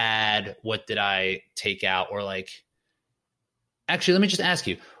 what did I add? What did I take out? Or like, actually, let me just ask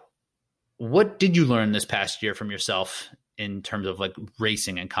you, what did you learn this past year from yourself in terms of like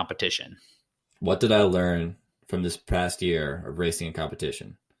racing and competition? What did I learn from this past year of racing and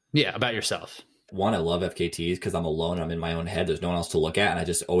competition? Yeah, about yourself. One, I love FKTs because I'm alone. I'm in my own head. There's no one else to look at. And I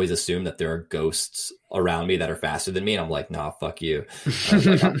just always assume that there are ghosts around me that are faster than me. And I'm like, nah, fuck you.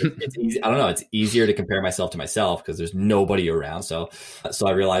 It's easy. I don't know. It's easier to compare myself to myself because there's nobody around. So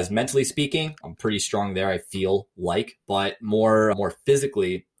I realized mentally speaking, I'm pretty strong there. I feel like, but more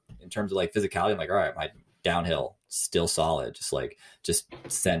physically, in terms of like physicality, I'm like, all right, my downhill still solid. Just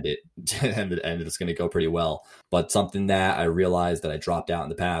send it and it's going to go pretty well. But something that I realized that I dropped out in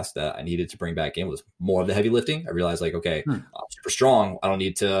the past that I needed to bring back in was more of the heavy lifting. I realized like, okay, I'm super strong. I don't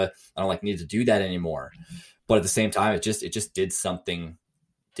need to do that anymore. But at the same time, it just did something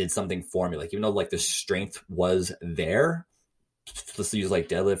for me. Like, even though like the strength was there, let's use like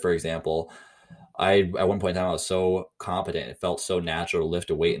deadlift, for example. At one point in time, I was so competent. It felt so natural to lift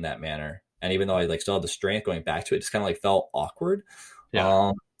a weight in that manner. And even though I like still had the strength going back to it, just kind of like felt awkward.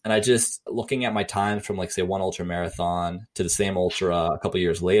 Yeah. And I just looking at my times from like say one ultra marathon to the same ultra a couple of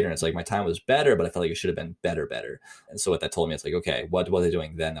years later, and it's like my time was better, but I felt like it should have been better. And so what that told me, it's like, okay, what was I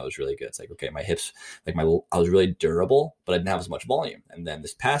doing then that was really good? It's like, okay, my hips, like I was really durable, but I didn't have as much volume. And then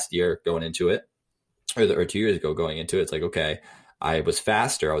this past year going into it, or 2 years ago going into it, it's like, okay, I was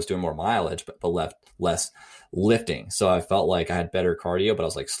faster. I was doing more mileage, but left less lifting. So I felt like I had better cardio, but I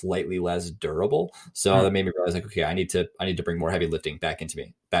was like slightly less durable. So that made me realize like, okay, I need to bring more heavy lifting back into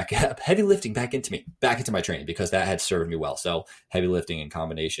me, back into my training, because that had served me well. So heavy lifting in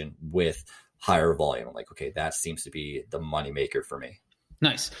combination with higher volume. I'm like, okay, that seems to be the moneymaker for me.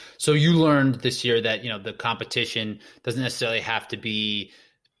 Nice. So you learned this year that, the competition doesn't necessarily have to be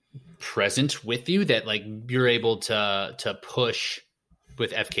present with you, that like you're able to push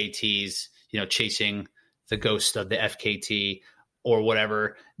with FKTs, chasing the ghost of the FKT or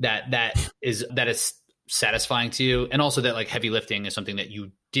whatever, that is satisfying to you. And also that like heavy lifting is something that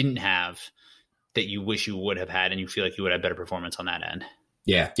you didn't have that you wish you would have had, and you feel like you would have better performance on that end.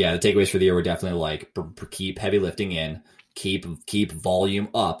 Yeah. The takeaways for the year were definitely like keep heavy lifting in, keep volume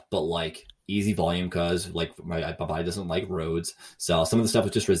up, but like easy volume, because like my body doesn't like roads. So some of the stuff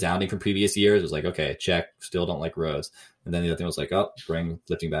was just resounding from previous years. It was like, okay, check, still don't like roads. And then the other thing was like, oh, bring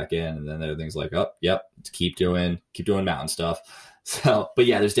lifting back in. And then the other thing's like, oh, yep, keep doing mountain stuff. So, but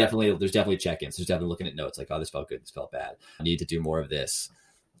yeah, there's definitely check-ins. There's definitely looking at notes like, oh, this felt good, this felt bad, I need to do more of this.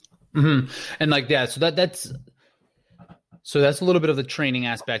 Mm-hmm. And like that, so that's a little bit of the training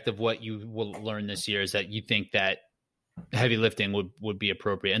aspect of what you will learn this year, is that you think that heavy lifting would be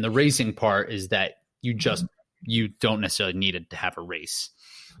appropriate. And the racing part is that you don't necessarily need it to have a race.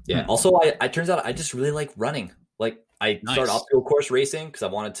 Yeah. Also, I turns out I just really like running. Like I started obstacle course racing because I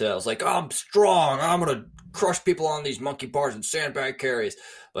was like, oh, I'm strong, I'm going to crush people on these monkey bars and sandbag carries.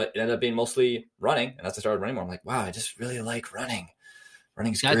 But it ended up being mostly running. And as I started running more, I'm like, wow, I just really like running.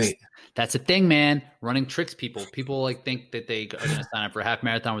 Running's great. That's the thing, man. Running tricks people. People like think that they are going to sign up for a half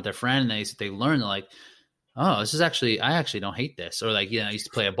marathon with their friend, and they learn, they're like, oh, I actually don't hate this. Or like, I used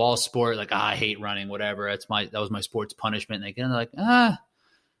to play a ball sport, like, I hate running, whatever. That was my sports punishment. And they're like,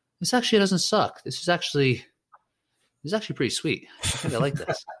 this actually doesn't suck. This is actually pretty sweet. I think I like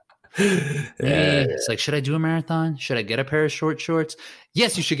this. It's like, should I do a marathon? Should I get a pair of short shorts?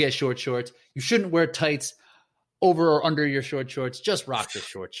 Yes, you should get short shorts. You shouldn't wear tights over or under your short shorts. Just rock the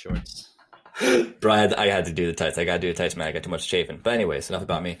short shorts. Brian, I had to do the tights. I got to do the tights, man. I got too much chafing. But anyways, enough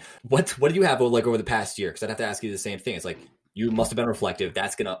about me. What do you have over the past year? Because I'd have to ask you the same thing. It's like, you must have been reflective.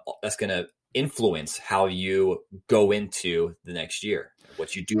 That's gonna influence how you go into the next year,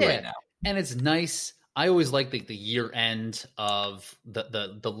 what you do right now. And it's nice. I always like the year end of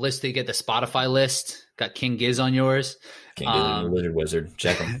the list. They get the Spotify list. Got King Giz on yours. King Giz, Lizard Wizard.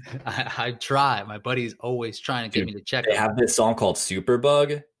 Check him. I try. My buddy's always trying to get me to check him. They have this song called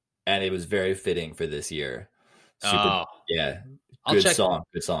Superbug, and it was very fitting for this year. Yeah. Good song.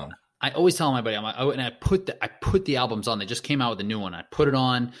 I always tell my buddy, and I put the albums on. They just came out with a new one. I put it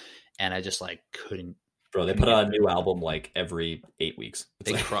on, and I just like couldn't. Bro, they put out a new album like every 8 weeks.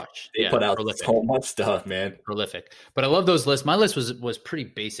 They crush. They put out so much stuff, man. Prolific. But I love those lists. My list was pretty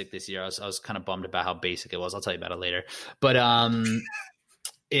basic this year. I was kind of bummed about how basic it was. I'll tell you about it later. But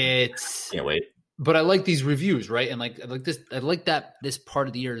can't wait. But I like these reviews, right? And like this, I like that this part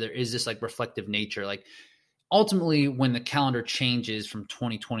of the year there is this like reflective nature. Like ultimately, when the calendar changes from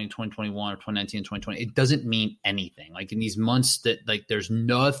 2020 to 2021 or 2019 to 2020, it doesn't mean anything. Like in these months that like there's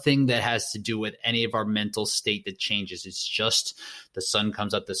nothing that has to do with any of our mental state that changes. It's just the sun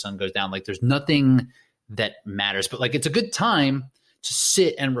comes up, the sun goes down. Like there's nothing that matters. But like it's a good time to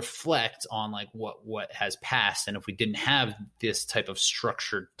sit and reflect on like what has passed. And if we didn't have this type of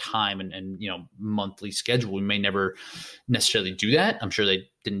structured time and monthly schedule, we may never necessarily do that. I'm sure they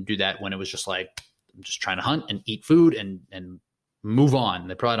didn't do that when it was just like, I'm just trying to hunt and eat food and move on.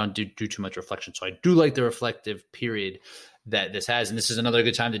 They probably don't do too much reflection. So I do like the reflective period that this has. And this is another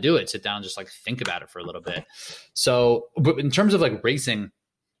good time to do it. Sit down and just like think about it for a little bit. So, but in terms of like racing,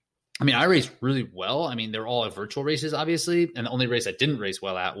 I mean, I raced really well. I mean, they're all virtual races, obviously. And the only race I didn't race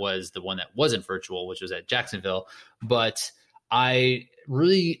well at was the one that wasn't virtual, which was at Jacksonville. But I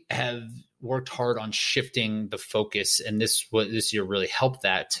really have worked hard on shifting the focus. And this year really helped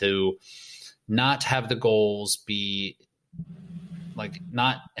that, to not have the goals be like,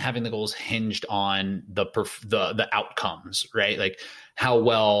 not having the goals hinged on the outcomes, right? Like how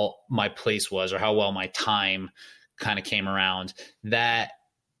well my place was or how well my time kind of came around. That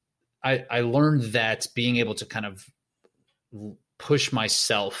I learned that being able to kind of push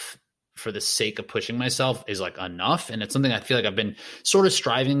myself for the sake of pushing myself is like enough. And it's something I feel like I've been sort of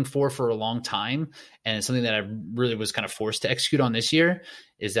striving for a long time. And it's something that I really was kind of forced to execute on this year,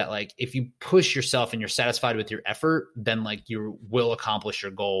 is that like, if you push yourself and you're satisfied with your effort, then like you will accomplish your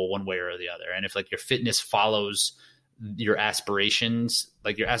goal one way or the other. And if like your fitness follows your aspirations,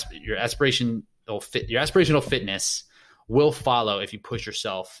 like your aspirational fitness will follow if you push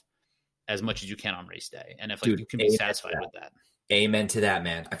yourself as much as you can on race day. And if like you can be satisfied with that. Amen to that,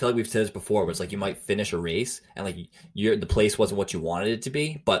 man. I feel like we've said this before, where it's like you might finish a race and like the place wasn't what you wanted it to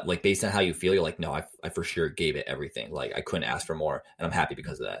be, but like based on how you feel, you're like, no, I for sure gave it everything. Like I couldn't ask for more, and I'm happy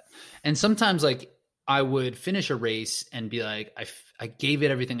because of that. And sometimes like I would finish a race and be like, I gave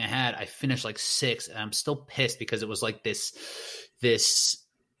it everything I had. I finished like 6th, and I'm still pissed because it was like this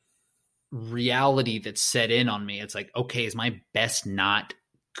reality that set in on me. It's like, okay, is my best not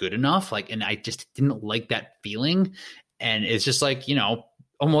good enough? Like, and I just didn't like that feeling. And it's just like,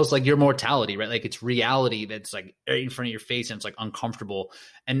 almost like your mortality, right? Like it's reality that's like right in front of your face, and it's like uncomfortable.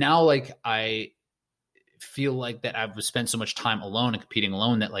 And now like I feel like that I've spent so much time alone and competing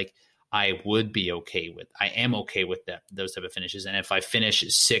alone that like I am okay with those type of finishes. And if I finish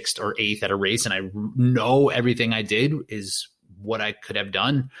 6th or 8th at a race and I know everything I did is what I could have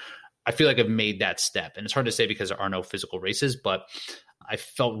done, I feel like I've made that step. And it's hard to say because there are no physical races, but I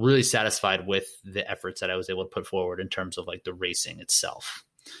felt really satisfied with the efforts that I was able to put forward in terms of like the racing itself.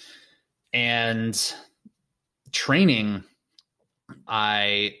 And training,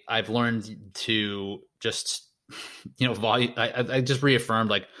 I've learned to just, volume. I just reaffirmed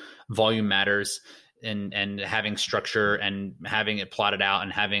like volume matters, and having structure and having it plotted out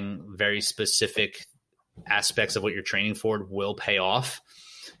and having very specific aspects of what you're training for will pay off.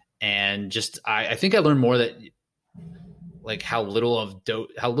 And just, I think I learned more that like how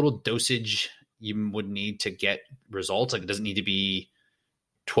little dosage you would need to get results. Like it doesn't need to be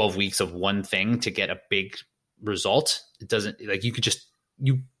 12 weeks of one thing to get a big result. It doesn't, like you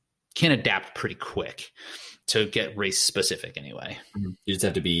can adapt pretty quick to get race specific anyway. You just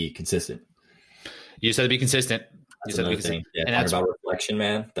have to be consistent. You just have to be consistent. That's another thing. Yeah, and that's about reflection,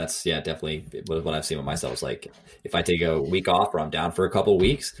 man. That's definitely what I've seen with myself. Is like if I take a week off or I'm down for a couple of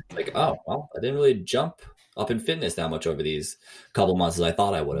weeks, like, oh, well, I didn't really jump up in fitness that much over these couple months as I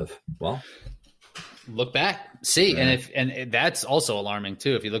thought I would have. Well, look back, see, yeah. And that's also alarming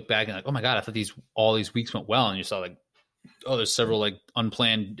too. If you look back and like, oh my God, I thought all these weeks went well, and you saw like, oh, there's several like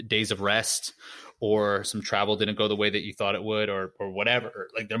unplanned days of rest, or some travel didn't go the way that you thought it would, or whatever.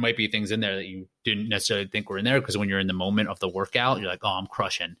 Like there might be things in there that you didn't necessarily think were in there, because when you're in the moment of the workout, you're like, oh, I'm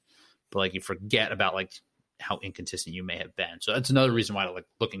crushing. But like you forget about like how inconsistent you may have been. So that's another reason why like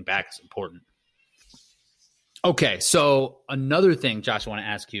looking back is important. Okay, so another thing, Josh, I want to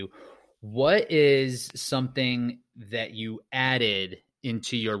ask you, what is something that you added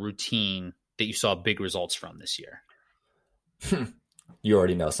into your routine that you saw big results from this year? You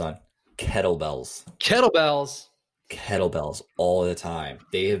already know, son. Kettlebells all the time.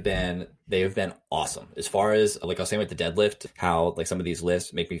 They have been awesome. As far as like I was saying with the deadlift, how like some of these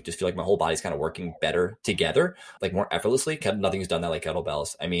lifts make me just feel like my whole body's kind of working better together, like more effortlessly. Nothing's done that like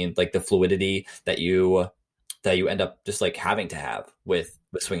kettlebells. I mean, like the fluidity that you end up just like having to have with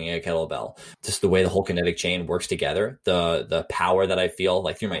swinging a kettlebell, just the way the whole kinetic chain works together, the power that I feel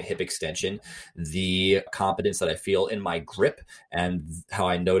like through my hip extension, the confidence that I feel in my grip, and how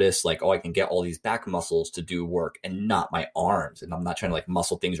I notice like, oh, I can get all these back muscles to do work and not my arms, and I'm not trying to like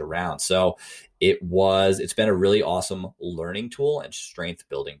muscle things around. So it's been a really awesome learning tool and strength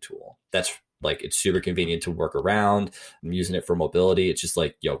building tool. That's like, it's super convenient to work around. I'm using it for mobility. It's just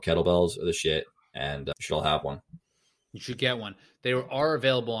like, yo, kettlebells are the shit, and you should all have one. You should get one. They are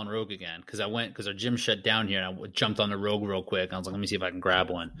available on Rogue again, because our gym shut down here, and I jumped on the Rogue real quick. I was like, let me see if I can grab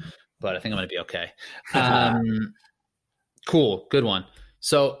one, but I think I'm going to be okay. Cool. Good one.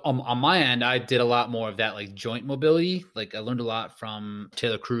 So on my end, I did a lot more of that, like joint mobility. Like I learned a lot from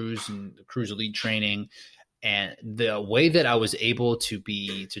Taylor Cruz and the Cruz Elite training, and the way that I was able to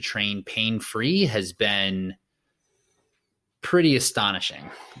train pain-free has been pretty astonishing.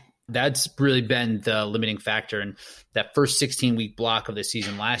 That's really been the limiting factor. And that first 16-week block of the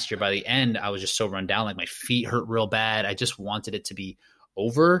season last year, by the end, I was just so run down. Like my feet hurt real bad. I just wanted it to be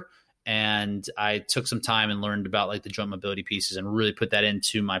over. And I took some time and learned about like the joint mobility pieces and really put that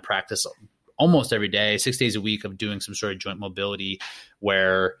into my practice almost every day, 6 days a week of doing some sort of joint mobility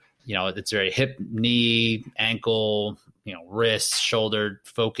where, it's very hip, knee, ankle, wrist, shoulder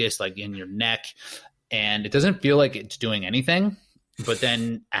focused, like in your neck. And it doesn't feel like it's doing anything. But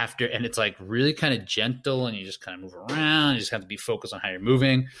then and it's like really kind of gentle, and you just kind of move around. You just have to be focused on how you're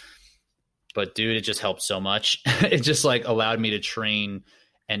moving. But dude, it just helped so much. It just like allowed me to train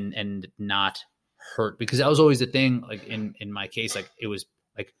and not hurt, because that was always the thing. Like in my case, like it was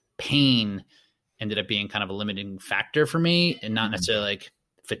like pain ended up being kind of a limiting factor for me, and not necessarily like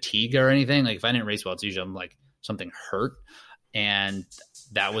fatigue or anything. Like if I didn't race well, it's usually I'm like something hurt. And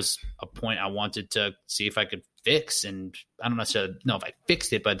that was a point I wanted to see if I could fix. And I don't necessarily know if I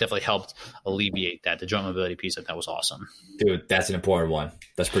fixed it, but it definitely helped alleviate that. The joint mobility piece, that was awesome. Dude, that's an important one.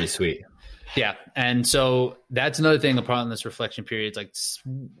 That's pretty sweet. Yeah. And so that's another thing upon this reflection period. It's like,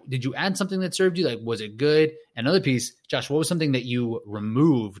 did you add something that served you? Like, was it good? Another piece, Josh, what was something that you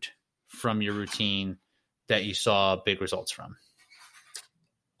removed from your routine that you saw big results from?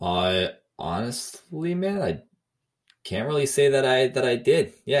 Honestly, man, I can't really say that I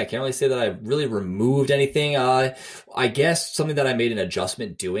did. Yeah, I can't really say that I really removed anything. I guess something that I made an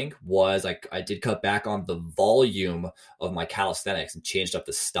adjustment doing was I did cut back on the volume of my calisthenics and changed up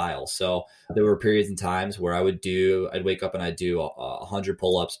the style. So there were periods and times where I'd wake up and I'd do 100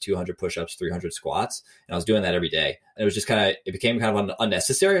 pull-ups, 200 push-ups, 300 squats. And I was doing that every day. And it became kind of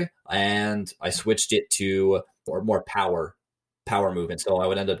unnecessary. And I switched it to more power movement. So I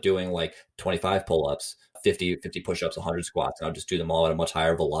would end up doing like 25 pull-ups, 50 push-ups, 100 squats, and I'll just do them all at a much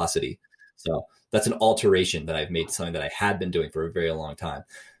higher velocity. So that's an alteration that I've made to something that I had been doing for a very long time.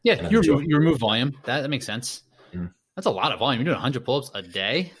 Yeah, you remove volume. That makes sense. Mm. That's a lot of volume. You're doing 100 pull-ups a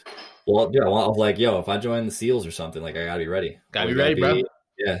day? Well, yeah, I was like, if I join the SEALs or something, like I gotta be ready. Gotta be ready, bro.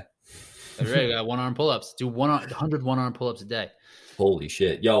 Yeah. Gotta be ready. I got one-arm pull-ups. Do 100 one-arm pull-ups a day. Holy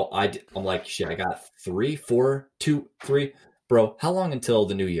shit. I'm like, shit, I got 3, 4, 2, 3. Bro, how long until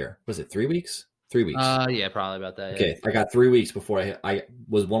the new year? Was it 3 weeks? 3 weeks. Yeah, probably about that. Okay, yeah. I got 3 weeks before I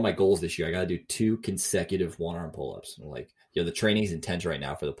was one of my goals this year. I got to do 2 consecutive one-arm pull-ups. I'm like, the training's intense right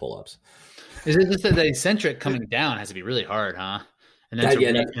now for the pull-ups. Is it just that the eccentric coming down has to be really hard, huh? And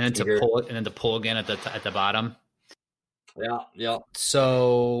then to pull again at the bottom. Yeah.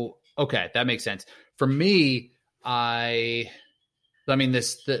 So okay, that makes sense. For me, the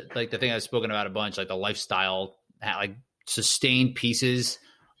thing I've spoken about a bunch, like the lifestyle, like sustained pieces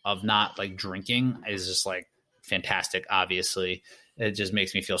of not like drinking is just like fantastic. Obviously, it just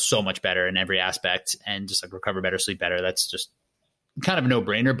makes me feel so much better in every aspect and just like recover better, sleep better. That's just kind of a no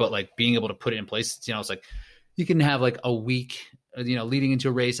brainer, but like being able to put it in place, it's like you can have like a week, leading into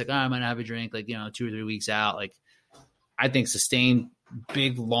a race, like, I might have a drink, like, 2 or 3 weeks out. Like I think sustained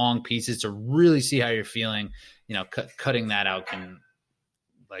big, long pieces to really see how you're feeling, cutting that out can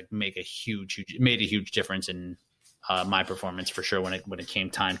like make a huge difference in my performance for sure when it came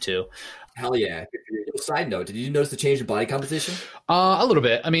time to. Hell yeah. Side note, did you notice the change in body composition? A little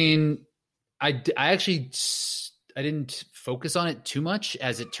bit. I mean, I didn't focus on it too much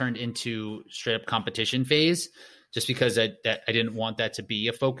as it turned into straight up competition phase, just because I didn't want that to be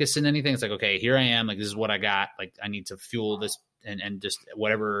a focus in anything. It's like, okay, here I am. Like, this is what I got. Like, I need to fuel this and just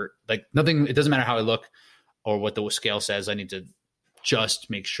whatever, like nothing, it doesn't matter how I look or what the scale says. I need to just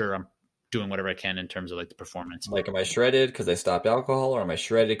make sure I'm doing whatever I can in terms of like the performance. Like, am I shredded because I stopped alcohol, or am I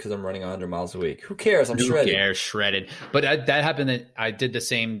shredded because I'm running 100 miles a week? Who cares? I'm shredded. Who cares? Shredded. But that happened that I did the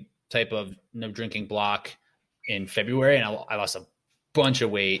same type of no drinking block in February, and I lost a bunch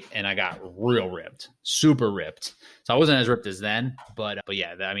of weight and I got real ripped, super ripped. So I wasn't as ripped as then, but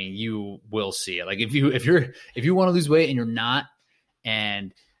yeah, I mean, you will see it. Like if you want to lose weight and you're not,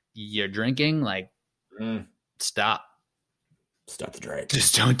 and you're drinking, like stop the drink.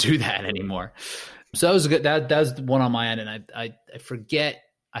 Just don't do that anymore. So that was good. That was the one on my end. And I forget,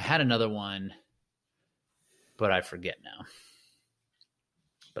 I had another one, but I forget now.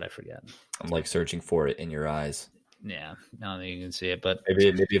 I'm like searching for it in your eyes. Yeah, I don't think you can see it, but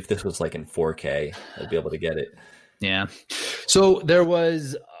maybe if this was like in 4K, I'd be able to get it. Yeah. So there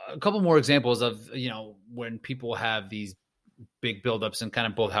was a couple more examples of, when people have these big buildups, and kind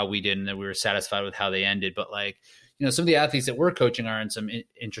of both how we did and that we were satisfied with how they ended. But like, some of the athletes that we're coaching are in some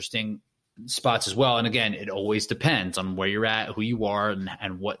interesting spots as well. And again, it always depends on where you're at, who you are,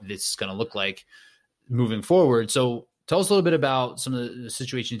 and what this is going to look like moving forward. So tell us a little bit about some of the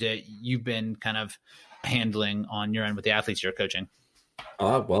situations that you've been kind of handling on your end with the athletes you're coaching.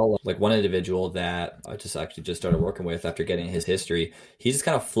 Well, like one individual that I just started working with after getting his history, he just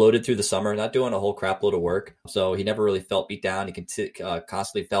kind of floated through the summer, not doing a whole crap load of work. So he never really felt beat down. He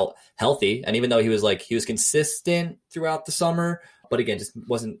constantly felt healthy. And even though he was consistent throughout the summer, but again, just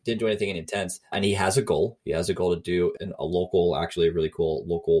didn't do anything intense. And he has a goal. He has a goal to do a local, actually a really cool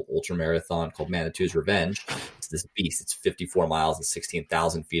local ultra marathon called Manitou's Revenge. It's this beast. It's 54 miles and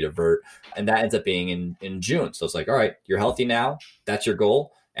 16,000 feet of vert. And that ends up being in June. So it's like, all right, you're healthy now. That's your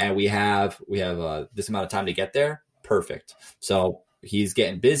goal. And we have this amount of time to get there. Perfect. So he's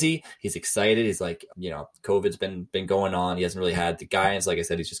getting busy. He's excited. He's like, COVID's been going on. He hasn't really had the guidance. Like I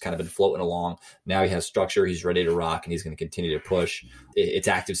said, he's just kind of been floating along. Now he has structure. He's ready to rock, and he's going to continue to push. It's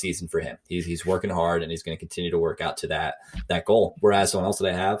active season for him. He's working hard, and he's going to continue to work out to that goal. Whereas someone else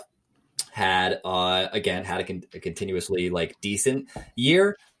that I have had a continuously like decent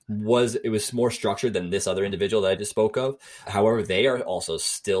year, it was more structured than this other individual that I just spoke of. However, they are also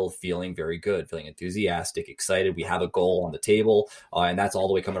still feeling very good, feeling enthusiastic, excited. We have a goal on the table, and that's all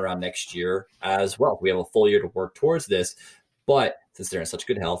the way coming around next year as well. We have a full year to work towards this, but since they're in such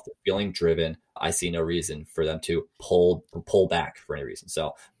good health, feeling driven, I see no reason for them to pull back for any reason.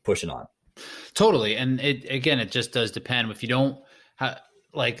 So pushing on. Totally. And it just does depend. If you don't have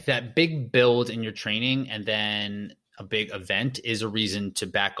like that big build in your training and then a big event is a reason to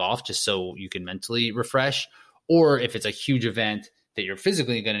back off just so you can mentally refresh. Or if it's a huge event that you're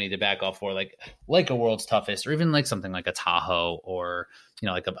physically going to need to back off for, like a World's Toughest, or even like something like a Tahoe, or,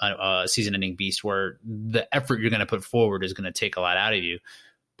 like a season-ending beast, where the effort you're going to put forward is going to take a lot out of you.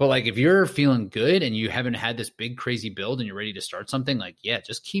 But like if you're feeling good and you haven't had this big crazy build and you're ready to start something,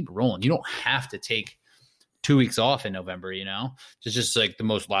 just keep rolling. You don't have to take 2 weeks off in November, It's just like the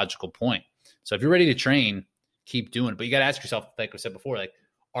most logical point. So if you're ready to train, keep doing it. But you got to ask yourself, like I said before,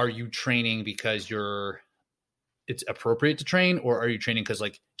 are you training because it's appropriate to train, or are you training because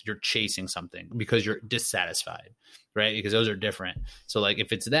you're chasing something because you're dissatisfied, right? Because those are different. So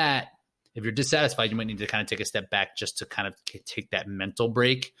if it's that, if you're dissatisfied, you might need to kind of take a step back just to kind of take that mental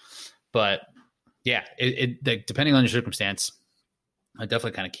break. But yeah, depending on your circumstance, I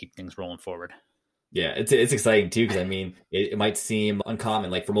definitely kind of keep things rolling forward. Yeah, it's exciting too, because it might seem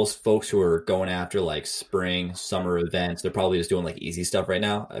uncommon. Like for most folks who are going after spring, summer events, they're probably just doing easy stuff right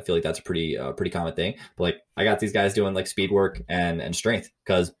now. I feel like that's a pretty common thing. But I got these guys doing speed work and strength,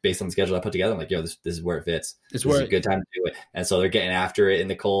 because based on the schedule I put together, I'm this is where it fits. This is a good time to do it. And so they're getting after it in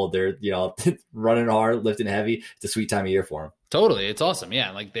the cold. They're running hard, lifting heavy. It's a sweet time of year for them. Totally, it's awesome.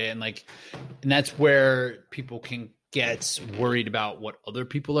 Yeah, and that's where people can get worried about what other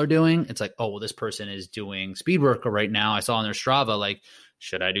people are doing. It's oh, well, this person is doing speed work right now. I saw on their Strava,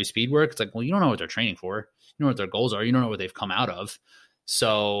 should I do speed work? It's well, you don't know what they're training for. You know what their goals are. You don't know what they've come out of.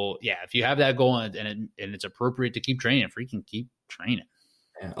 So yeah, if you have that goal and it's appropriate to keep training, freaking keep training.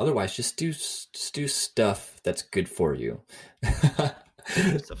 Yeah, otherwise, just do stuff that's good for you.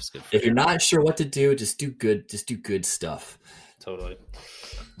 If you're not sure what to do, just do good stuff. Totally.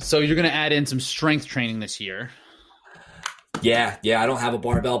 So you're going to add in some strength training this year. Yeah. I don't have a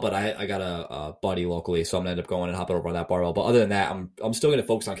barbell, but I got a buddy locally, so I'm gonna end up going and hopping over on that barbell. But other than that, I'm still gonna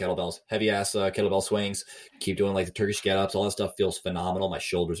focus on kettlebells, heavy ass kettlebell swings. Keep doing the Turkish get ups. All that stuff feels phenomenal. My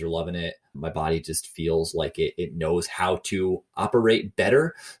shoulders are loving it. My body just feels like it knows how to operate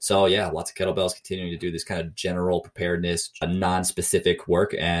better. So yeah, lots of kettlebells. Continuing to do this kind of general preparedness, non-specific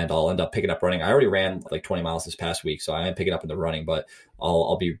work, and I'll end up picking up running. I already ran 20 miles this past week, so I am picking up in the running, but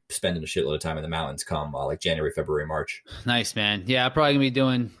I'll be spending a shitload of time in the mountains come January, February, March. Nice, man. Yeah, I'm probably going to be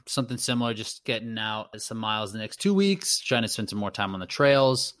doing something similar, just getting out some miles the next 2 weeks, trying to spend some more time on the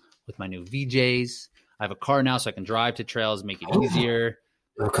trails with my new VJs. I have a car now, so I can drive to trails, make it easier.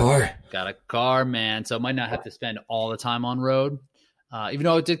 Got a car, man. So I might not have to spend all the time on road, even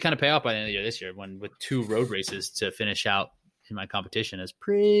though it did kind of pay off by the end of the year this year, with 2 road races to finish out in my competition is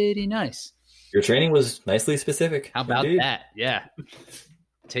pretty nice. Your training was nicely specific. How about that? Yeah.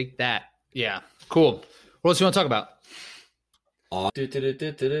 Take that. Yeah. Cool. What else you want to talk about? Oh,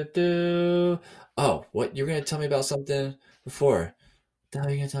 what? You were going to tell me about something before. What the hell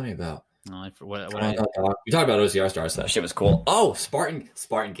are you going to tell me about? We talked about OCR stars. That shit was cool. Oh, Spartan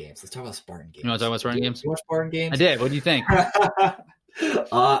games. Let's talk about Spartan games. You want to talk about Spartan games? You watch Spartan games? I did. What do you think?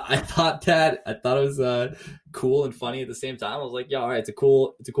 I thought it was cool and funny at the same time. I was yeah, all right, it's a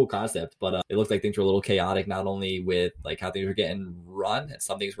cool concept, but it looked like things were a little chaotic, not only with how things were getting run, and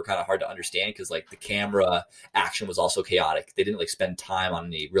some things were kind of hard to understand because the camera action was also chaotic. They didn't spend time on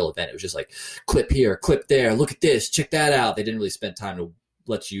the real event. It was just clip here, clip there, look at this, check that out. They didn't really spend time to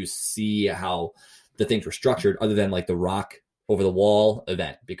let you see how the things were structured, other than the rock over the wall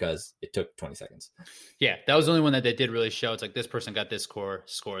event, because it took 20 seconds. Yeah, that was the only one that they did really show. It's this person got this score,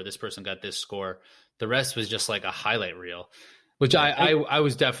 this person got this score. The rest was just a highlight reel, which I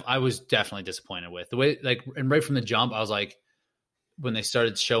was definitely disappointed with. The way and right from the jump, I was when they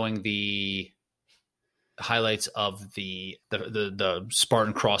started showing the highlights of the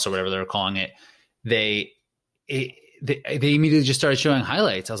Spartan Cross or whatever they were calling it, they immediately just started showing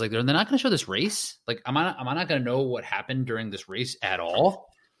highlights. I was they're not going to show this race. Am I not going to know what happened during this race at all?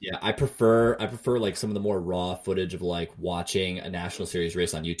 Yeah, I prefer some of the more raw footage of watching a national series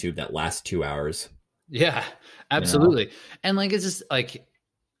race on YouTube that lasts 2 hours. Yeah, absolutely. And it's just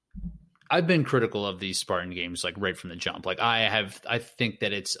I've been critical of these Spartan games right from the jump. I think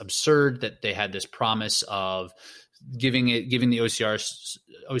that it's absurd that they had this promise of giving the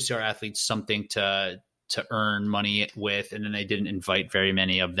OCR athletes something to to earn money with, and then they didn't invite very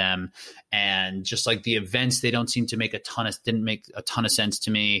many of them. And just like the events, they don't seem to didn't make a ton of sense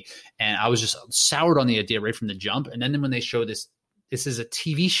to me. And I was just soured on the idea right from the jump. And then when they show this is a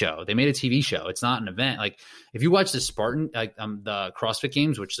TV show. They made a TV show. It's not an event. Like if you watch the the CrossFit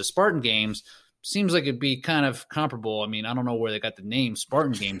Games, which the Spartan Games seems like it'd be kind of comparable. I mean, I don't know where they got the name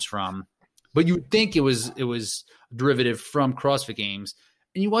Spartan Games from, but you would think it was a derivative from CrossFit Games.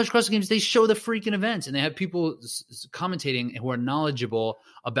 And you watch CrossFit Games, they show the freaking events, and they have people commentating who are knowledgeable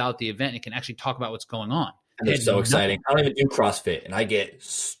about the event and can actually talk about what's going on. And they're so exciting. I don't even do CrossFit, and I get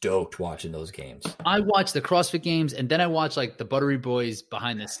stoked watching those games. I watch the CrossFit Games, and then I watch like the Buttery Boys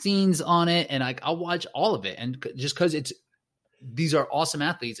behind the scenes on it, and I'll watch all of it. And just because these are awesome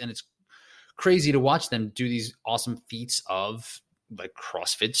athletes, and it's crazy to watch them do these awesome feats of like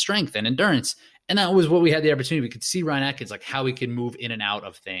CrossFit strength and endurance. And that was what we had the opportunity. We could see Ryan Atkins, like how he can move in and out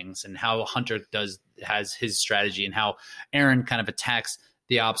of things, and how Hunter has his strategy, and how Aaron kind of attacks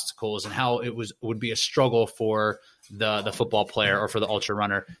the obstacles, and how it would be a struggle for the football player or for the ultra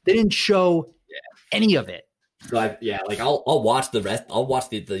runner. They didn't show any of it. So I'll watch the rest. I'll watch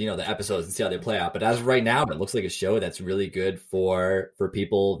the episodes and see how they play out. But as of right now, it looks like a show that's really good for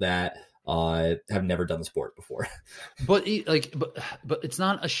people that have never done the sport before. But it's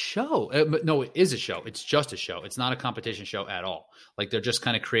not a show. But no, it is a show. It's just a show. It's not a competition show at all. Like they're just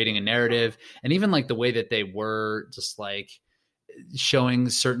kind of creating a narrative, and even like the way that they were just like showing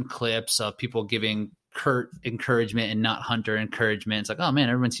certain clips of people giving Kurt encouragement and not Hunter encouragement. It's like, oh man,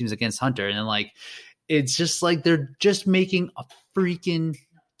 everyone seems against Hunter. And then like, it's just like, they're just making a freaking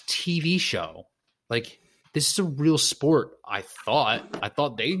TV show. Like this is a real sport. I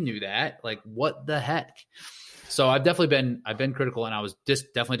thought they knew that. Like what the heck? So I've been critical, and I was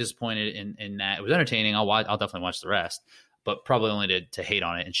definitely disappointed in that. It was entertaining. I'll definitely watch the rest, but probably only to hate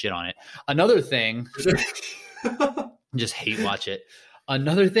on it and shit on it. Another thing, just hate watch it.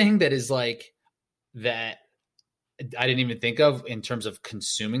 Another thing that is like that I didn't even think of in terms of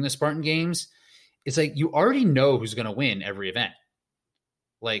consuming the Spartan Games, it's like you already know who's going to win every event.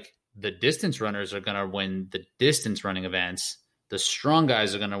 Like the distance runners are going to win the distance running events. The strong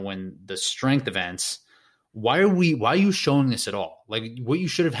guys are going to win the strength events. Why are you showing this at all? Like what you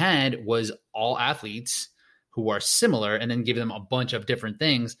should have had was all athletes who are similar, and then give them a bunch of different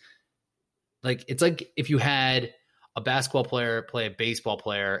things. Like it's like if you had a basketball player play a baseball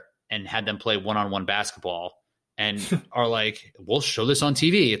player and had them play one-on-one basketball, and are like, we'll show this on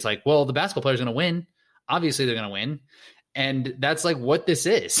TV. It's like, well, the basketball player's going to win. Obviously they're going to win. And that's like what this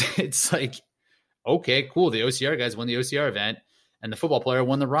is. It's like, okay, cool. The OCR guys won the OCR event, and the football player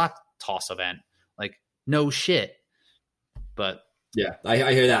won the rock toss event. Like no shit. But yeah,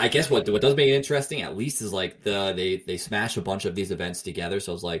 I hear that. I guess what does make it interesting, at least, is like they smash a bunch of these events together.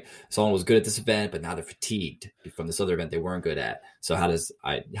 So it's like someone was good at this event, but now they're fatigued from this other event they weren't good at. So how does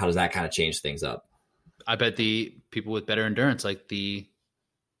that kind of change things up? I bet the people with better endurance, like the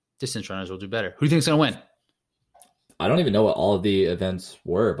distance runners, will do better. Who do you think's gonna win? I don't even know what all of the events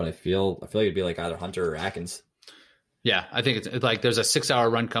were, but I feel like it'd be like either Hunter or Atkins. Yeah, I think it's like there's a 6-hour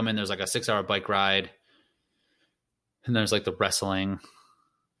run coming. There's like a 6-hour bike ride. And there's like the wrestling.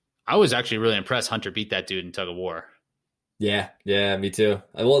 I was actually really impressed Hunter beat that dude in tug of war. Yeah, me too.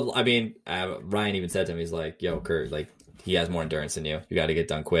 Well, I mean, Ryan even said to him, he's like, yo, Kurt, like he has more endurance than you. You got to get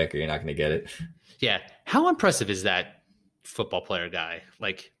done quick or you're not going to get it. Yeah. How impressive is that football player guy?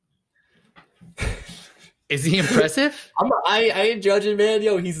 Like, is he impressive? I ain't judging, man.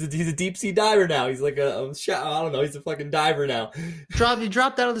 Yo, he's a deep sea diver now. He's like I don't know. He's a fucking diver now. He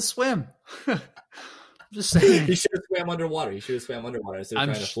dropped out of the swim. Just saying. He should have swam underwater. Instead of trying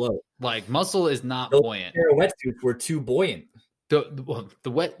to float. Like muscle is not buoyant. Wetsuits were too buoyant. The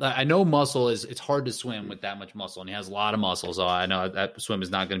wet. I know muscle is. It's hard to swim with that much muscle, and he has a lot of muscle. So I know that swim is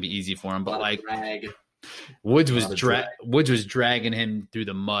not going to be easy for him. But like Woods was dragging him through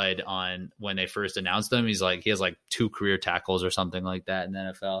the mud on when they first announced him. He's like he has like 2 career tackles or something like that in the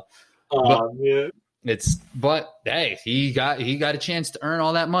NFL. Oh man. But hey, he got a chance to earn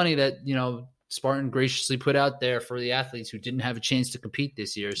all that money that Spartan graciously put out there for the athletes who didn't have a chance to compete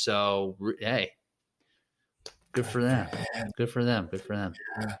this year. So, hey, good for them. Good for them.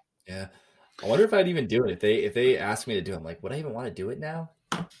 Yeah. I wonder if I'd even do it if they asked me to do it. I'm like, would I even want to do it now?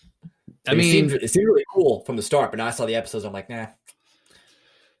 It seemed really cool from the start, but now I saw the episodes. I'm like, nah.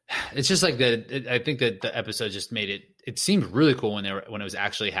 It's just like I think that the episode just made it. It seemed really cool when it was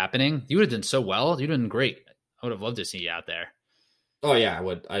actually happening. You would have done so well. You'd have done great. I would have loved to see you out there. Oh yeah, I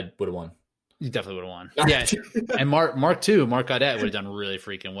would have won. You definitely would have won. Yeah. And Mark too. Mark Goddett would have done really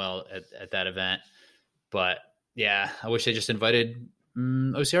freaking well at that event. But yeah, I wish they just invited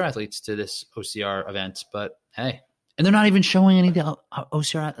OCR athletes to this OCR event, but hey, and they're not even showing any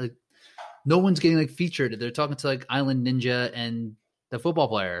OCR. Like, no one's getting like featured. They're talking to like Island Ninja and the football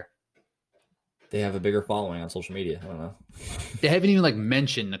player. They have a bigger following on social media. I don't know. They haven't even like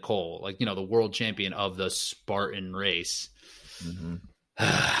mentioned Nicole, like, you know, the world champion of the Spartan race. Mm-hmm.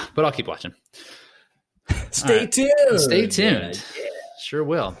 But I'll keep watching. Stay tuned. Stay tuned. Yeah. Sure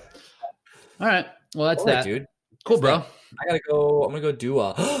will. All right. Well, that's that, dude. Cool, bro. I gotta go. I'm gonna go do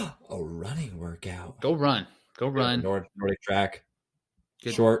a running workout. Go run. Nordic track.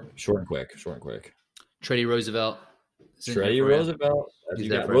 Good. Short and quick. Teddy Roosevelt. Teddy Roosevelt.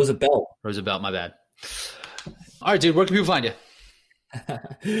 Roosevelt, my bad. All right, dude. Where can people find you?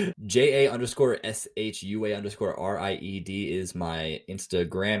 JA_SHUA_RIED is my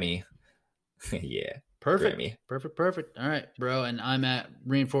Instagrammy. Yeah. Perfect. Grammy. Perfect. All right, bro. And I'm at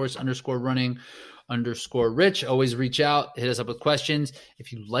reinforce_running_Rich. Always reach out, hit us up with questions.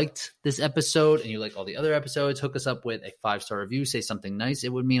 If you liked this episode and you like all the other episodes, hook us up with a 5-star review. Say something nice.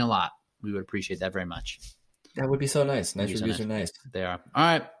 It would mean a lot. We would appreciate that very much. That would be so nice. Nice reviews are nice. They are. All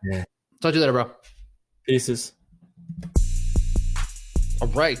right. Yeah. Talk to you later, bro. Pieces. All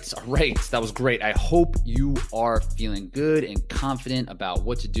right. That was great. I hope you are feeling good and confident about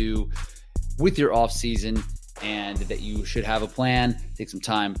what to do with your off season, and that you should have a plan. Take some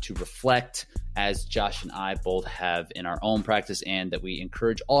time to reflect, as Josh and I both have in our own practice, and that we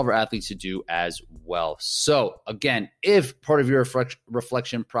encourage all of our athletes to do as well. So again, if part of your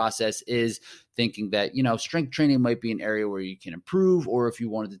reflection process is thinking that, you know, strength training might be an area where you can improve, or if you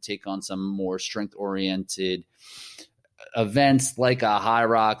wanted to take on some more strength oriented events like a High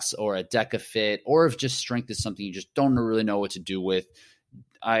Rocks or a DecaFit, or if just strength is something you just don't really know what to do with,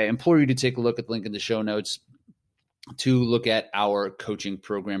 I implore you to take a look at the link in the show notes to look at our coaching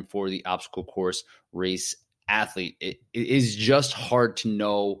program for the obstacle course race athlete. It is just hard to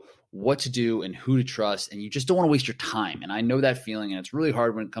know what to do and who to trust, and you just don't want to waste your time. And I know that feeling, and it's really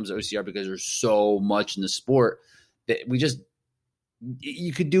hard when it comes to OCR because there's so much in the sport that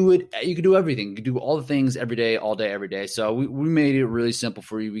you could do it. You could do everything. You could do all the things every day, all day, every day. So we made it really simple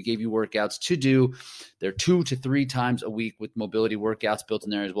for you. We gave you workouts to do. They're 2 to 3 times a week with mobility workouts built in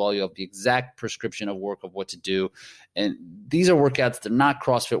there as well. You have the exact prescription of work of what to do. And these are workouts. They're not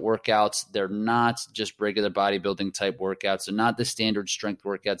CrossFit workouts. They're not just regular bodybuilding type workouts. They're not the standard strength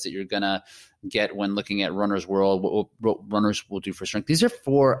workouts that you're going to get when looking at Runner's World, what runners will do for strength. These are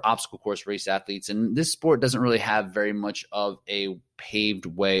for obstacle course race athletes. And this sport doesn't really have very much of a paved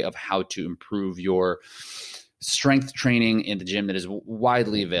way of how to improve your strength training in the gym that is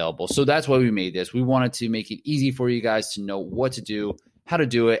widely available. So that's why we made this. We wanted to make it easy for you guys to know what to do, how to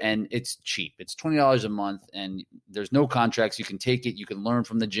do it, and it's cheap. It's $20 a month, and there's no contracts. You can take it. You can learn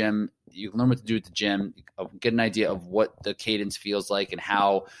from the gym. You can learn what to do at the gym, get an idea of what the cadence feels like and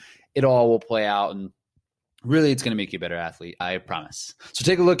how it all will play out. And really, it's going to make you a better athlete, I promise. So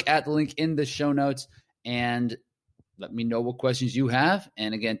take a look at the link in the show notes and let me know what questions you have.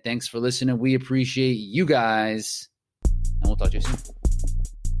 And again, thanks for listening. We appreciate you guys, and we'll talk to you soon.